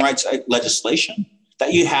voting rights legislation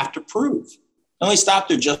that you have to prove. Let me stop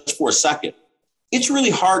there just for a second. It's really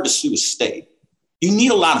hard to sue a state. You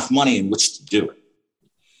need a lot of money in which to do it.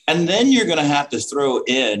 And then you're going to have to throw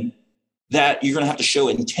in that you're going to have to show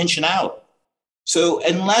intentionality. So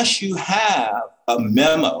unless you have a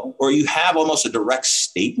memo or you have almost a direct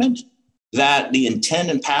statement that the intent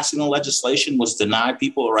in passing the legislation was deny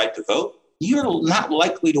people a right to vote, you're not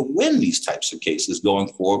likely to win these types of cases going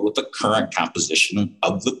forward with the current composition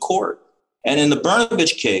of the court. And in the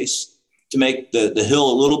Brnovich case, to make the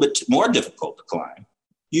hill a little bit more difficult to climb,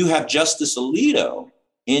 you have Justice Alito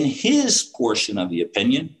in his portion of the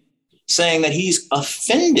opinion saying that he's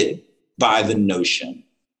offended by the notion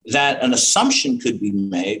that an assumption could be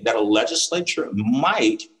made that a legislature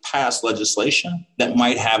might pass legislation that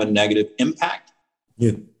might have a negative impact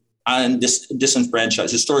on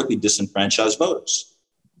historically disenfranchised voters.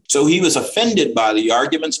 So he was offended by the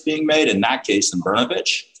arguments being made in that case in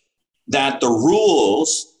Brnovich that the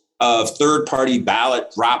rules of third-party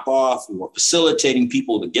ballot drop-off or facilitating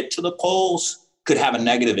people to get to the polls could have a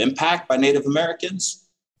negative impact by Native Americans.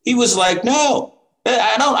 He was like, no,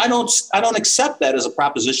 I don't accept that as a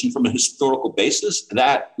proposition from a historical basis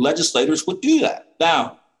that legislators would do that.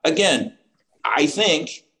 Now, again, I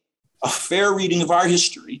think a fair reading of our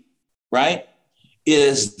history, right,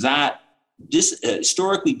 is that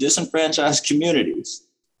historically disenfranchised communities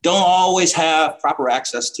don't always have proper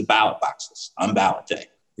access to ballot boxes on ballot day,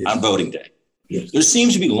 on voting day. Yes. There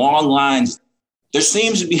seems to be long lines. There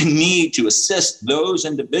seems to be a need to assist those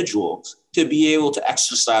individuals to be able to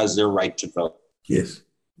exercise their right to vote. Yes.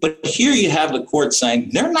 But here you have the court saying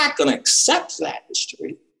they're not going to accept that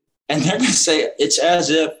history. And they're going to say it's as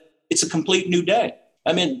if it's a complete new day.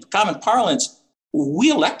 I mean, common parlance, we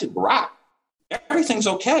elected Barack. Everything's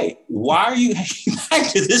okay. Why are you hanging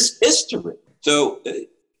back to this history? So,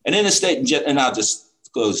 and in the state, and I'll just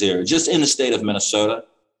close here, just in the state of Minnesota,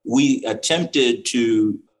 we attempted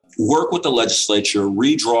to work with the legislature,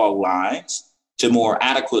 redraw lines to more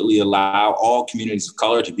adequately allow all communities of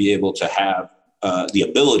color to be able to have the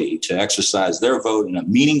ability to exercise their vote in a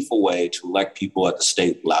meaningful way to elect people at the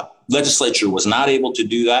state level. Legislature was not able to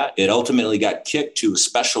do that. It ultimately got kicked to a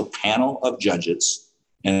special panel of judges.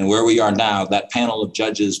 And where we are now, that panel of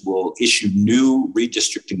judges will issue new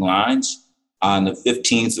redistricting lines on the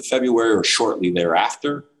 15th of February or shortly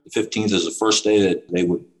thereafter. The 15th is the first day that they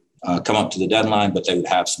would come up to the deadline, but they would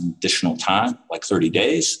have some additional time, like 30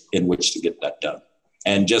 days, in which to get that done.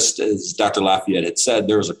 And just as Dr. Lafayette had said,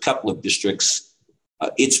 there was a couple of districts.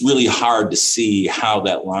 It's really hard to see how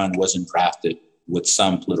that line wasn't drafted with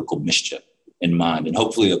some political mischief in mind. And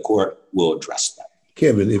hopefully the court will address that.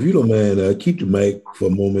 Kevin, if you don't mind, keep the mic for a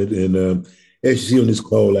moment. And as you see on this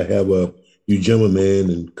call, I have you gentlemen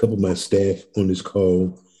and a couple of my staff on this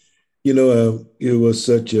call. You know, it was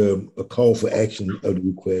such a call for action of the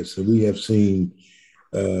request. And we have seen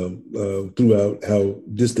throughout how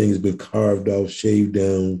this thing has been carved off, shaved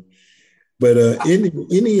down. But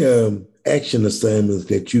any action assignments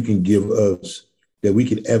that you can give us that we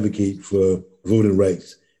can advocate for voting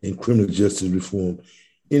rights and criminal justice reform,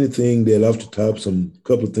 anything that off the top, some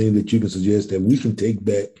couple of things that you can suggest that we can take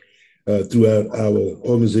back throughout our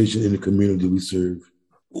organization and the community we serve?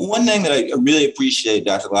 One thing that I really appreciate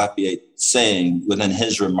Dr. Lafayette saying within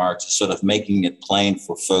his remarks is sort of making it plain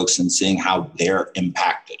for folks and seeing how they're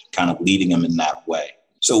impacted, kind of leading them in that way.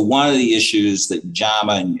 So one of the issues that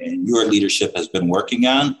JAMA and your leadership has been working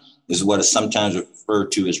on is what is sometimes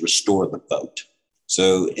referred to as restore the vote.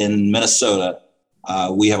 So in Minnesota,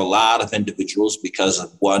 we have a lot of individuals because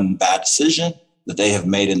of one bad decision that they have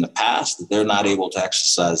made in the past that they're not able to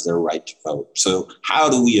exercise their right to vote. So how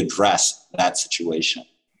do we address that situation?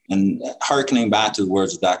 And hearkening back to the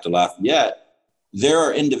words of Dr. Lafayette, there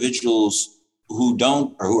are individuals who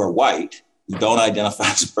are white, who don't identify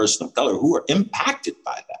as a person of color, who are impacted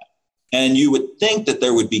by that. And you would think that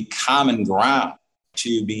there would be common ground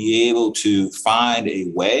to be able to find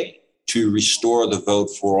a way to restore the vote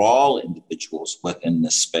for all individuals within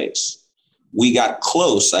this space. We got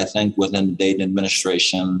close, I think, within the Dayton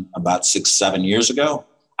administration about 6-7 years ago.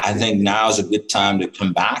 I think now is a good time to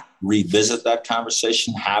come back, revisit that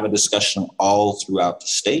conversation, have a discussion all throughout the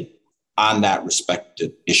state on that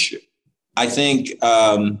respective issue. I think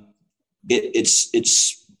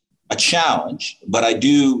it's a challenge, but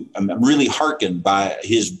I'm really hearkened by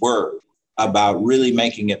his word about really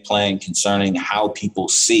making it plain concerning how people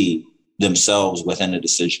see themselves within a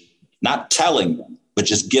decision, not telling them, but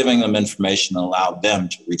just giving them information and allow them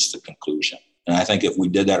to reach the conclusion. And I think if we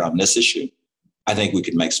did that on this issue, I think we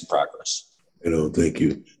could make some progress. Thank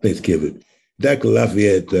you. Thanks, Kevin. Dr.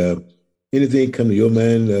 Lafayette, anything come to your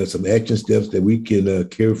mind, some action steps that we can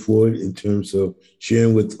carry forward in terms of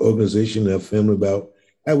sharing with the organization and our family about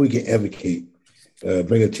how we can advocate,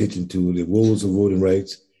 bring attention to the rules of voting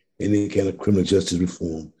rights and any kind of criminal justice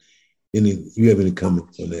reform? You have any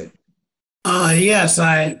comments on that? Yes,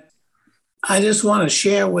 I just want to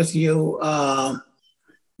share with you that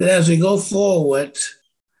as we go forward,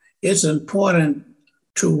 it's important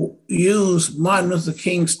to use Martin Luther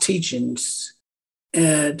King's teachings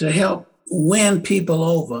to help win people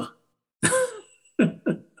over.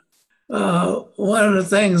 One of the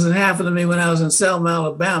things that happened to me when I was in Selma,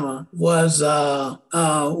 Alabama, was one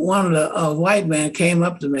of the white men came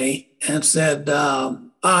up to me and said,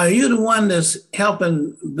 "Are you the one that's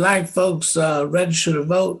helping Black folks register to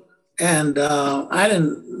vote?" And I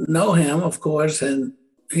didn't know him, of course, and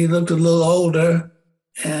he looked a little older.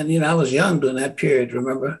 And, I was young during that period,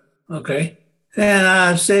 remember? Okay. And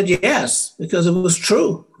I said yes, because it was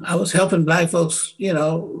true. I was helping Black folks,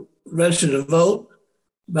 register to vote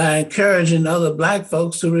by encouraging other Black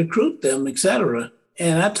folks to recruit them, et cetera.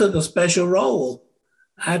 And I took a special role.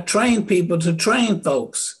 I trained people to train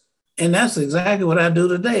folks. And that's exactly what I do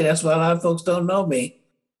today. That's why a lot of folks don't know me.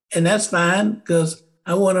 And that's fine, because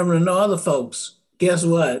I want them to know other folks. Guess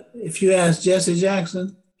what? If you ask Jesse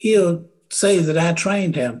Jackson, he'll say that I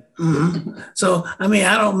trained him. Mm-hmm. So, I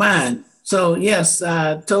don't mind. So, yes,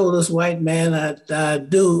 I told this white man I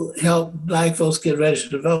do help Black folks get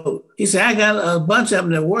registered to vote. He said, I got a bunch of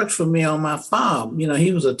them that works for me on my farm.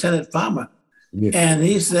 He was a tenant farmer. Yeah. And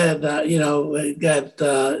he said, he got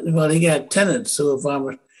tenants who are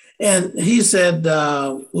farmers. And he said,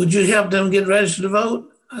 would you help them get registered to vote?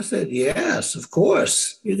 I said, yes, of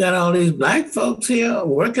course. You got all these Black folks here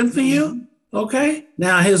working for you? Okay.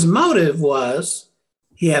 Now, his motive was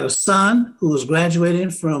he had a son who was graduating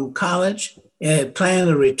from college and had planned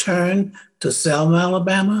to return to Selma,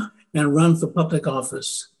 Alabama, and run for public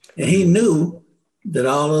office. And he knew that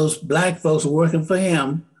all those Black folks working for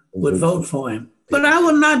him would vote for him. But I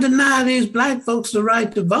would not deny these Black folks the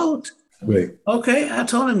right to vote. Right. Okay. I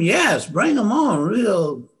told him, yes, bring them on.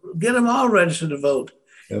 We'll get them all registered to vote.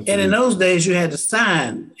 Absolutely. And in those days, you had to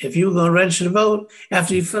sign. If you were going to register to vote,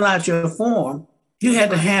 after you fill out your form, you had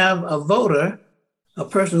to have a voter, a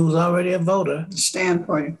person who was already a voter, to stand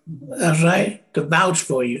for you. That's right, to vouch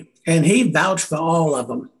for you. And he vouched for all of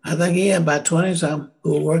them. I think he had about 20-some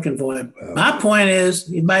who were working for him. Wow. My point is,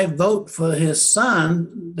 he might vote for his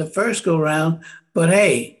son the first go round, but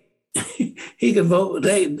hey, he could vote.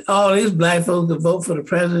 All these Black folks could vote for the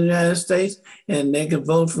president of the United States, and they could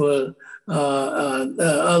vote for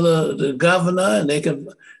the governor, and they could,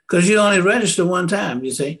 because you only register one time,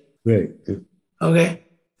 you see. Right. Okay.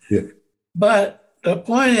 Yeah. But the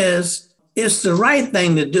point is, it's the right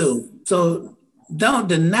thing to do. So don't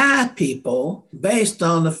deny people based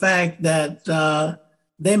on the fact that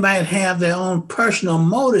they might have their own personal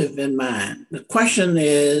motive in mind. The question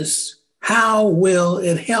is, how will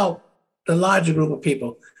it help the larger group of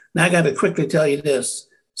people? Now, I got to quickly tell you this.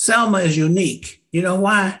 Selma is unique. You know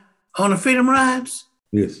why? On the Freedom Rides?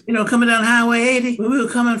 Yes. Coming down Highway 80, when we were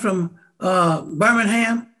coming from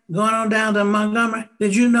Birmingham, going on down to Montgomery,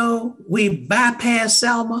 did you know we bypassed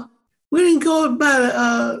Selma? We didn't go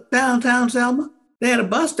by downtown Selma. They had a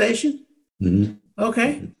bus station. Mm-hmm.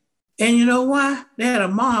 Okay. And you know why? They had a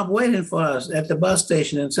mob waiting for us at the bus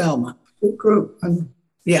station in Selma. Big group.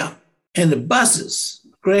 Yeah. And the buses,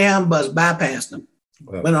 Greyhound bus, bypassed them.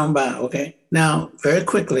 Wow. Went on by, okay? Now, very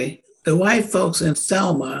quickly, the white folks in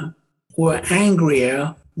Selma were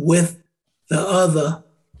angrier with the other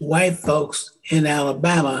white folks in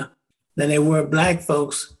Alabama than they were Black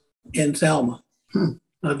folks in Selma,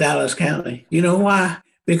 or Dallas County. You know why?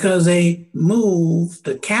 Because they moved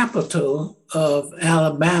the capital of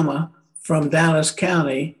Alabama from Dallas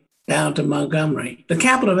County down to Montgomery. The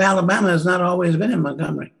capital of Alabama has not always been in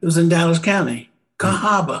Montgomery. It was in Dallas County,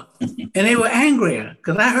 Cahaba. And they were angrier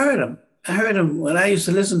because I heard them. When I used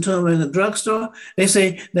to listen to them in the drugstore. They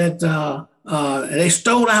say that they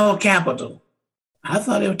stole our capital. I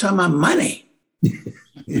thought they were talking about money.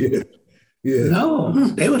 Yeah. No,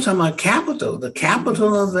 they were talking about capital, the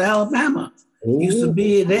capital of Alabama. Ooh. Used to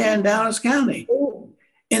be there in Dallas County. Ooh.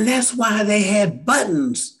 And that's why they had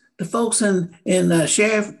buttons. The folks in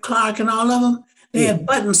Sheriff Clark and all of them, they had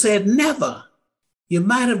buttons said never. You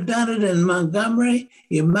might have done it in Montgomery.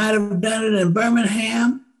 You might have done it in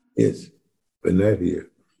Birmingham. Yes, but not here.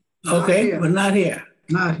 Okay, but not here.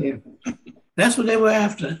 Not here. That's what they were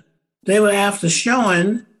after. They were after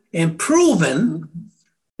showing and proving.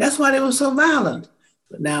 That's why they were so violent.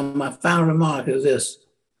 But now my final remark is this.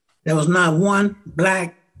 There was not one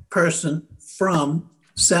Black person from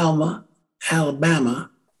Selma,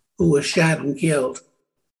 Alabama, who was shot and killed.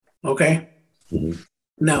 Okay? Mm-hmm.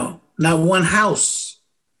 No, not one house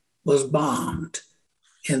was bombed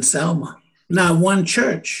in Selma. Not one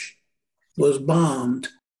church was bombed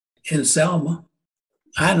in Selma.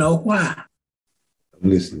 I know why. I'm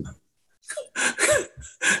listening.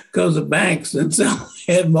 Because the banks in Selma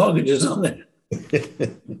had mortgages on it.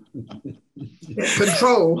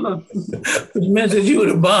 Control, huh? Which meant that you would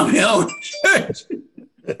have bombed your own church.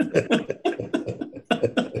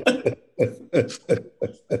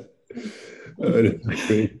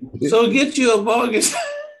 So get you a mortgage.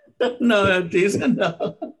 No, I'm teasing.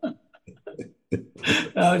 No.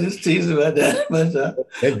 I was just teasing about that. But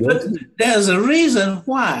there's a reason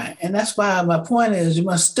why. And that's why my point is you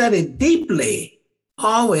must study deeply.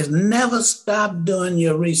 Always never stop doing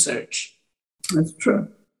your research. That's true.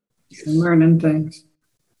 And learning things.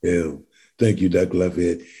 Yeah. Thank you, Dr.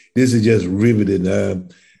 Lafayette. This is just riveting.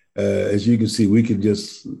 As you can see, we can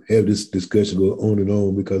just have this discussion go on and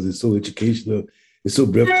on because it's so educational. It's so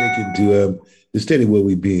breathtaking to study where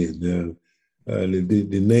we've been.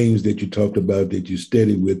 The names that you talked about that you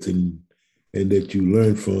studied with and that you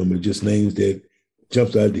learned from are just names that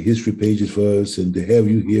jumps out the history pages for us, and to have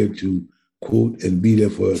you here to quote and be there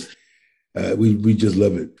for us, we just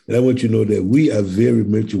love it. And I want you to know that we are very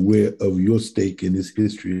much aware of your stake in this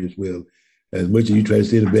history as well. As much as you try to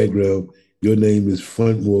stay in the background, your name is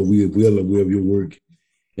front more. We are well aware of your work.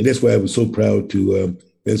 And that's why I was so proud to,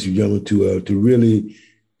 Mr. Young, to really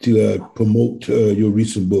promote your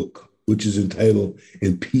recent book, which is entitled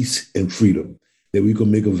In Peace and Freedom, that we can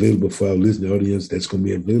make available for our listening audience. That's going to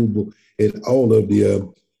be available at all of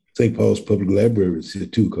the St. Paul's public libraries here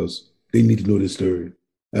too, because they need to know this story.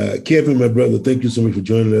 Kevin, my brother, thank you so much for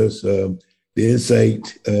joining us. The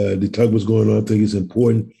insight, the talk was going on, I think it's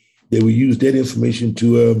important that we use that information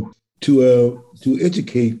to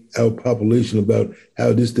educate our population about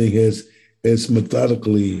how this thing has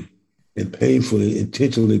methodically and painfully,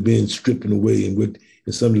 intentionally been stripped away, and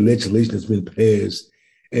some of the legislation that's been passed.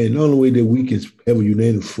 And the only way that we can have a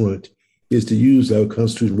united front is to use our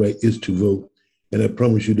constitutional right is to vote. And I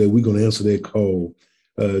promise you that we're going to answer that call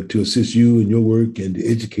to assist you in your work and to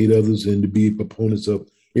educate others and to be proponents of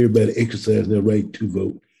everybody exercising their right to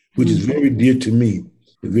vote, which is very dear to me.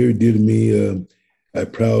 Very dear to me. I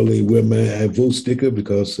proudly wear my I vote sticker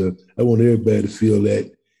because I want everybody to feel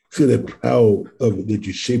that proud of it, that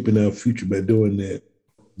you're shaping our future by doing that.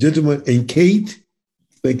 Gentlemen, and Kate,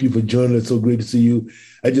 thank you for joining us. So great to see you.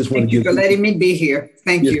 I just want to give you for letting me be here.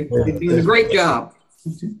 Thank you. You're doing a great job.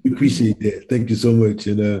 We appreciate that. Thank you so much.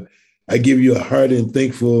 And I give you a hearty and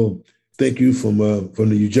thank you from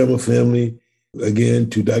the Ujama family. Again,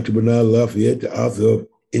 to Dr. Bernard Lafayette, the author of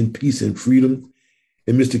In Peace and Freedom,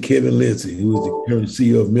 and Mr. Kevin Lindsay, who is the current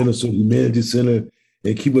CEO of Minnesota Humanities Center.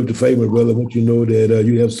 And keep up the fight, my brother. I want you to know that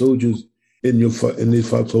you have soldiers in this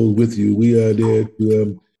foxhole with you. We are there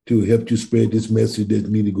to help you spread this message that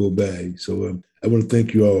need to go by. So I want to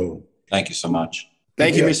thank you all. Thank you so much.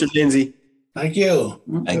 Thank you, Mr. Lindsay. Thank you.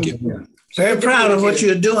 Thank you. Very proud of what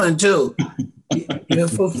you're doing too.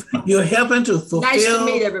 You're helping to fulfill Nice to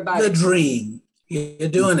meet everybody. the dream. You're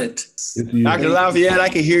doing it. Dr. Lafayette, I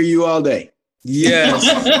can hear you all day. Yes.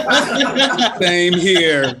 Same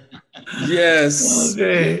here. Yes.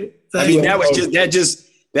 Okay. I mean,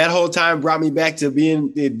 that whole time brought me back to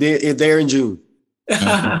being there in June.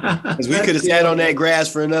 Because we could have sat on that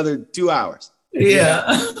grass for another 2 hours. Yeah.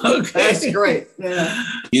 Okay. That's great. Yeah.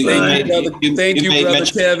 Thank you, Brother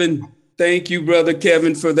Kevin. Thank you, Brother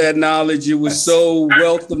Kevin, for that knowledge. It was so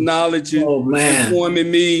wealth of knowledge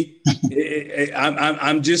informing me.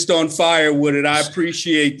 I'm just on fire with it. I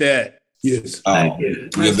appreciate that. Yes. Thank you.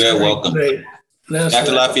 You're very welcome. Great.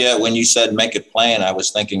 Dr. Lafayette, when you said make it plain, I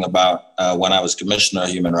was thinking about when I was Commissioner of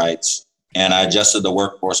Human Rights, and I adjusted the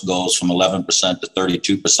workforce goals from 11% to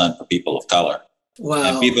 32% for people of color. Wow.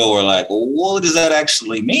 And people were like, well, what does that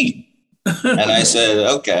actually mean? And I said,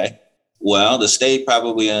 okay, well, the state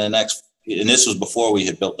probably in the next, and this was before we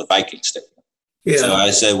had built the Viking Stadium. Yeah. So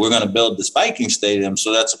I said, we're going to build this Viking Stadium.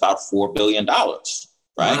 So that's about $4 billion,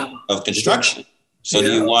 right, of construction. So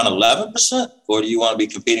do you want 11% or do you want to be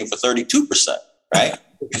competing for 32%, right?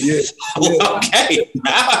 Yeah. Okay,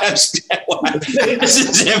 now I understand why this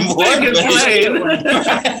is important.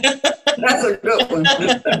 That's a good one.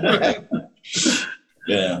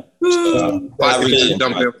 Yeah. If I could just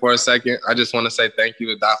jump in for a second, I just want to say thank you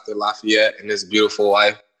to Dr. Lafayette and his beautiful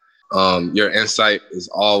wife. Your insight is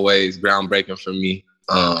always groundbreaking for me.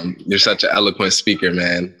 You're such an eloquent speaker,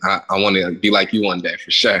 man. I want to be like you one day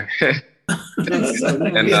for sure.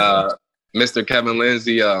 And Mr. Kevin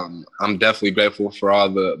Lindsay, I'm definitely grateful for all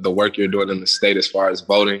the work you're doing in the state as far as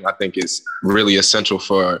voting. I think it's really essential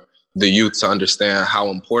for the youth to understand how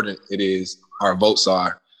important it is our votes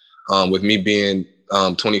are. With me being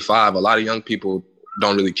 25, a lot of young people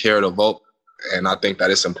don't really care to vote. And I think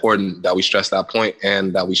that it's important that we stress that point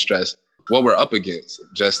and that we stress what we're up against,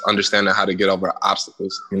 just understanding how to get over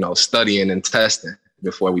obstacles, studying and testing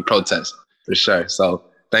before we protest, for sure. So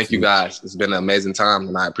Thank you, guys. It's been an amazing time,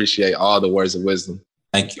 and I appreciate all the words of wisdom.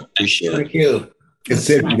 Thank you. Appreciate it. Thank you. And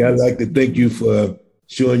Cedric, I'd like to thank you for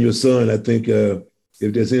showing your son. I think if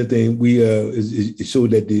there's anything, it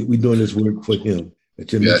showed that we're doing this work for him.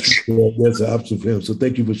 That's an option for him. So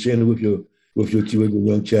thank you for sharing it with your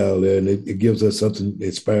young child, and it gives us something that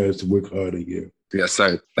inspires us to work harder here. Yes,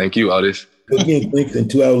 sir. Thank you, Otis. Again, thanks. And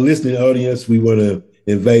to our listening audience, we want to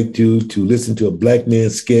invite you to listen to a Black Man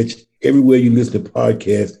Sketch everywhere you listen to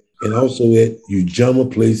podcasts, and also at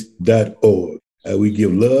ujamaplace.org. We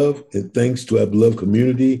give love and thanks to our beloved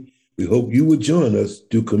community. We hope you will join us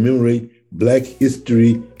to commemorate Black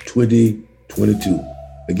History 2022.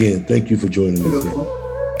 Again, thank you for joining us.